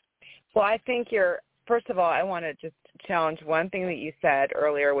 Well, I think first of all, I want to just challenge one thing that you said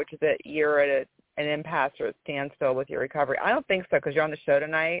earlier, which is that you're at an impasse or a standstill with your recovery. I don't think so, because you're on the show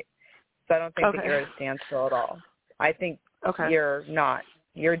tonight, so I don't think that you're at a standstill at all. I think you're not.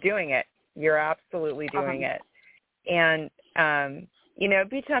 You're doing it. You're absolutely doing it. And,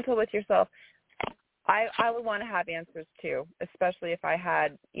 be gentle with yourself. I would want to have answers, too, especially if I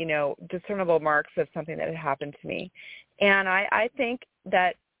had, discernible marks of something that had happened to me. And I think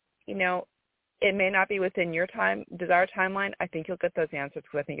that, it may not be within your desired timeline. I think you'll get those answers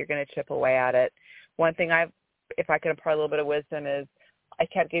because I think you're going to chip away at it. One thing if I can impart a little bit of wisdom, is I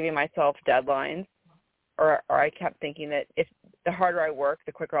kept giving myself deadlines, or I kept thinking that if the harder I work,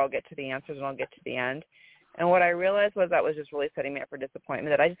 the quicker I'll get to the answers and I'll get to the end. And what I realized was that was just really setting me up for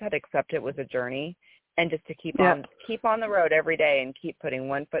disappointment, that I just had to accept it was a journey, and just to keep on the road every day and keep putting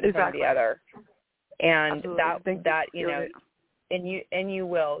one foot in front of the other. And and you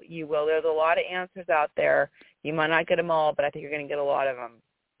will. There's a lot of answers out there. You might not get them all, but I think you're going to get a lot of them.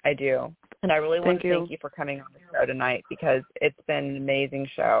 I do. And I really want to thank you for coming on the show tonight, because it's been an amazing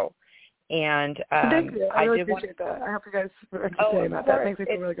show. And thank you. I really appreciate that. I hope you guys are saying that. That makes me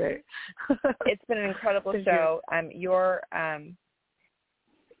feel really great. It's been an incredible show.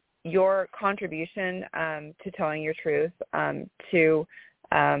 Your contribution to telling your truth to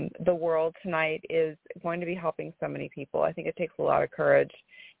the world tonight is going to be helping so many people. I think it takes a lot of courage,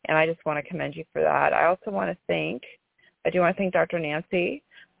 and I just want to commend you for that. I also want to thank Dr. Nancy,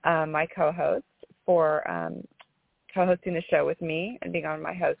 my co-host, for co-hosting the show with me and being on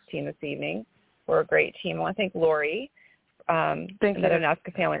my host team this evening. We're a great team. I want to thank Lori, another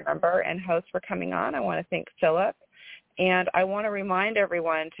NAASCA family member and host, for coming on. I want to thank Philip. And I want to remind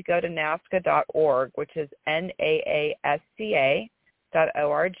everyone to go to NAASCA.org, which is NAASCA.org.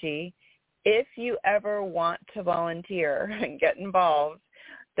 If you ever want to volunteer and get involved,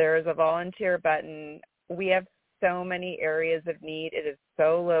 there's a volunteer button. We have so many areas of need. It is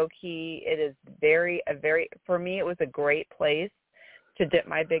so low key. It is for me, it was a great place to dip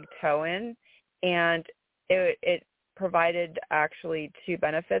my big toe in, and it provided actually two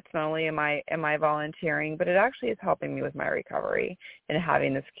benefits. Not only am I volunteering, but it actually is helping me with my recovery and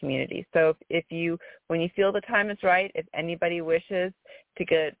having this community. So when you feel the time is right, if anybody wishes to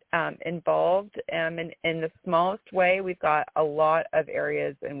get involved in the smallest way, we've got a lot of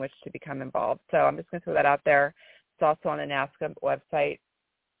areas in which to become involved. So I'm just going to throw that out there. It's also on the NAASCA website.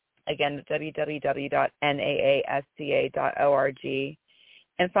 Again, www.naasca.org.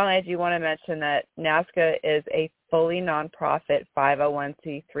 And finally, I do want to mention that NAASCA is a fully nonprofit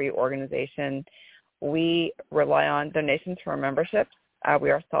 501c3 organization. We rely on donations from our memberships. We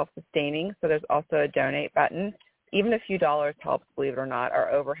are self-sustaining, so there's also a donate button. Even a few dollars helps, believe it or not.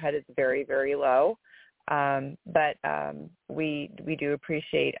 Our overhead is very, very low, but we do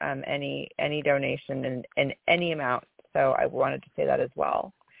appreciate any donation in any amount. So I wanted to say that as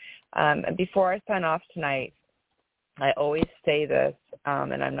well. And before I sign off tonight, I always say this,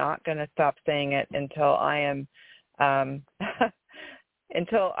 and I'm not going to stop saying it until I am,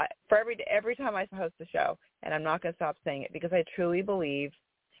 every time I host the show, and I'm not going to stop saying it, because I truly believe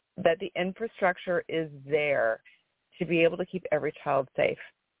that the infrastructure is there to be able to keep every child safe,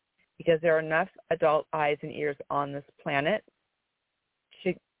 because there are enough adult eyes and ears on this planet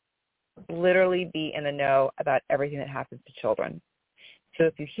to literally be in the know about everything that happens to children. So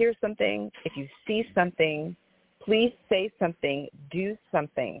if you hear something, if you see something, please say something, do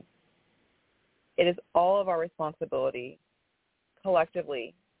something. It is all of our responsibility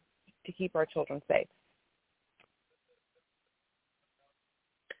collectively to keep our children safe.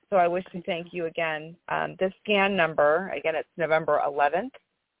 So I wish to thank you again. This scan number, again, it's November 11th,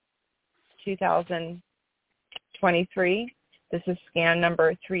 2023. This is scan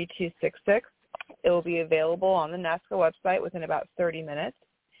number 3266. It will be available on the NAASCA website within about 30 minutes.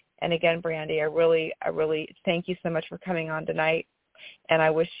 And again, Brandy, I really thank you so much for coming on tonight, and I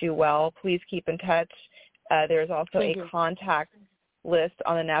wish you well. Please keep in touch. There's also a contact list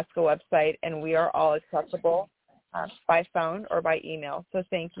on the NAASCA website, and we are all accessible by phone or by email. So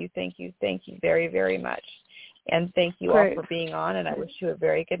thank you very, very much. And thank you all for being on, and I wish you a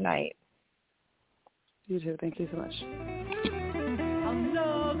very good night. You too. Thank you so much. I'll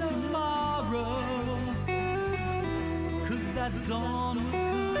know tomorrow, 'cause that's dawn will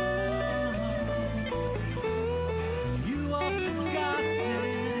come. You are forgotten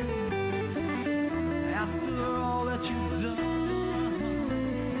after all that you've done.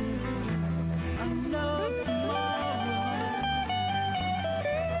 I know tomorrow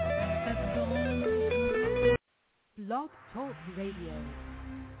Blog Talk Radio.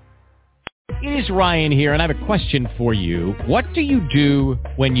 It is Ryan here, and I have a question for you. What do you do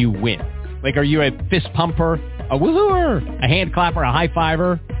when you win? Like, are you a fist pumper, a woohooer, a hand clapper, a high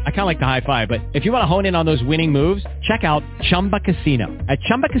fiver? I kind of like the high five, but if you want to hone in on those winning moves, check out Chumba Casino. At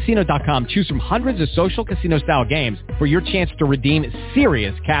ChumbaCasino.com, choose from hundreds of social casino-style games for your chance to redeem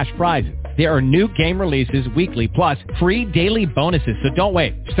serious cash prizes. There are new game releases weekly, plus free daily bonuses, so don't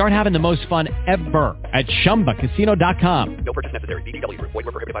wait. Start having the most fun ever at ChumbaCasino.com. No purchase necessary. VGW. Void where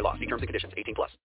prohibited by law. See terms and conditions. 18+.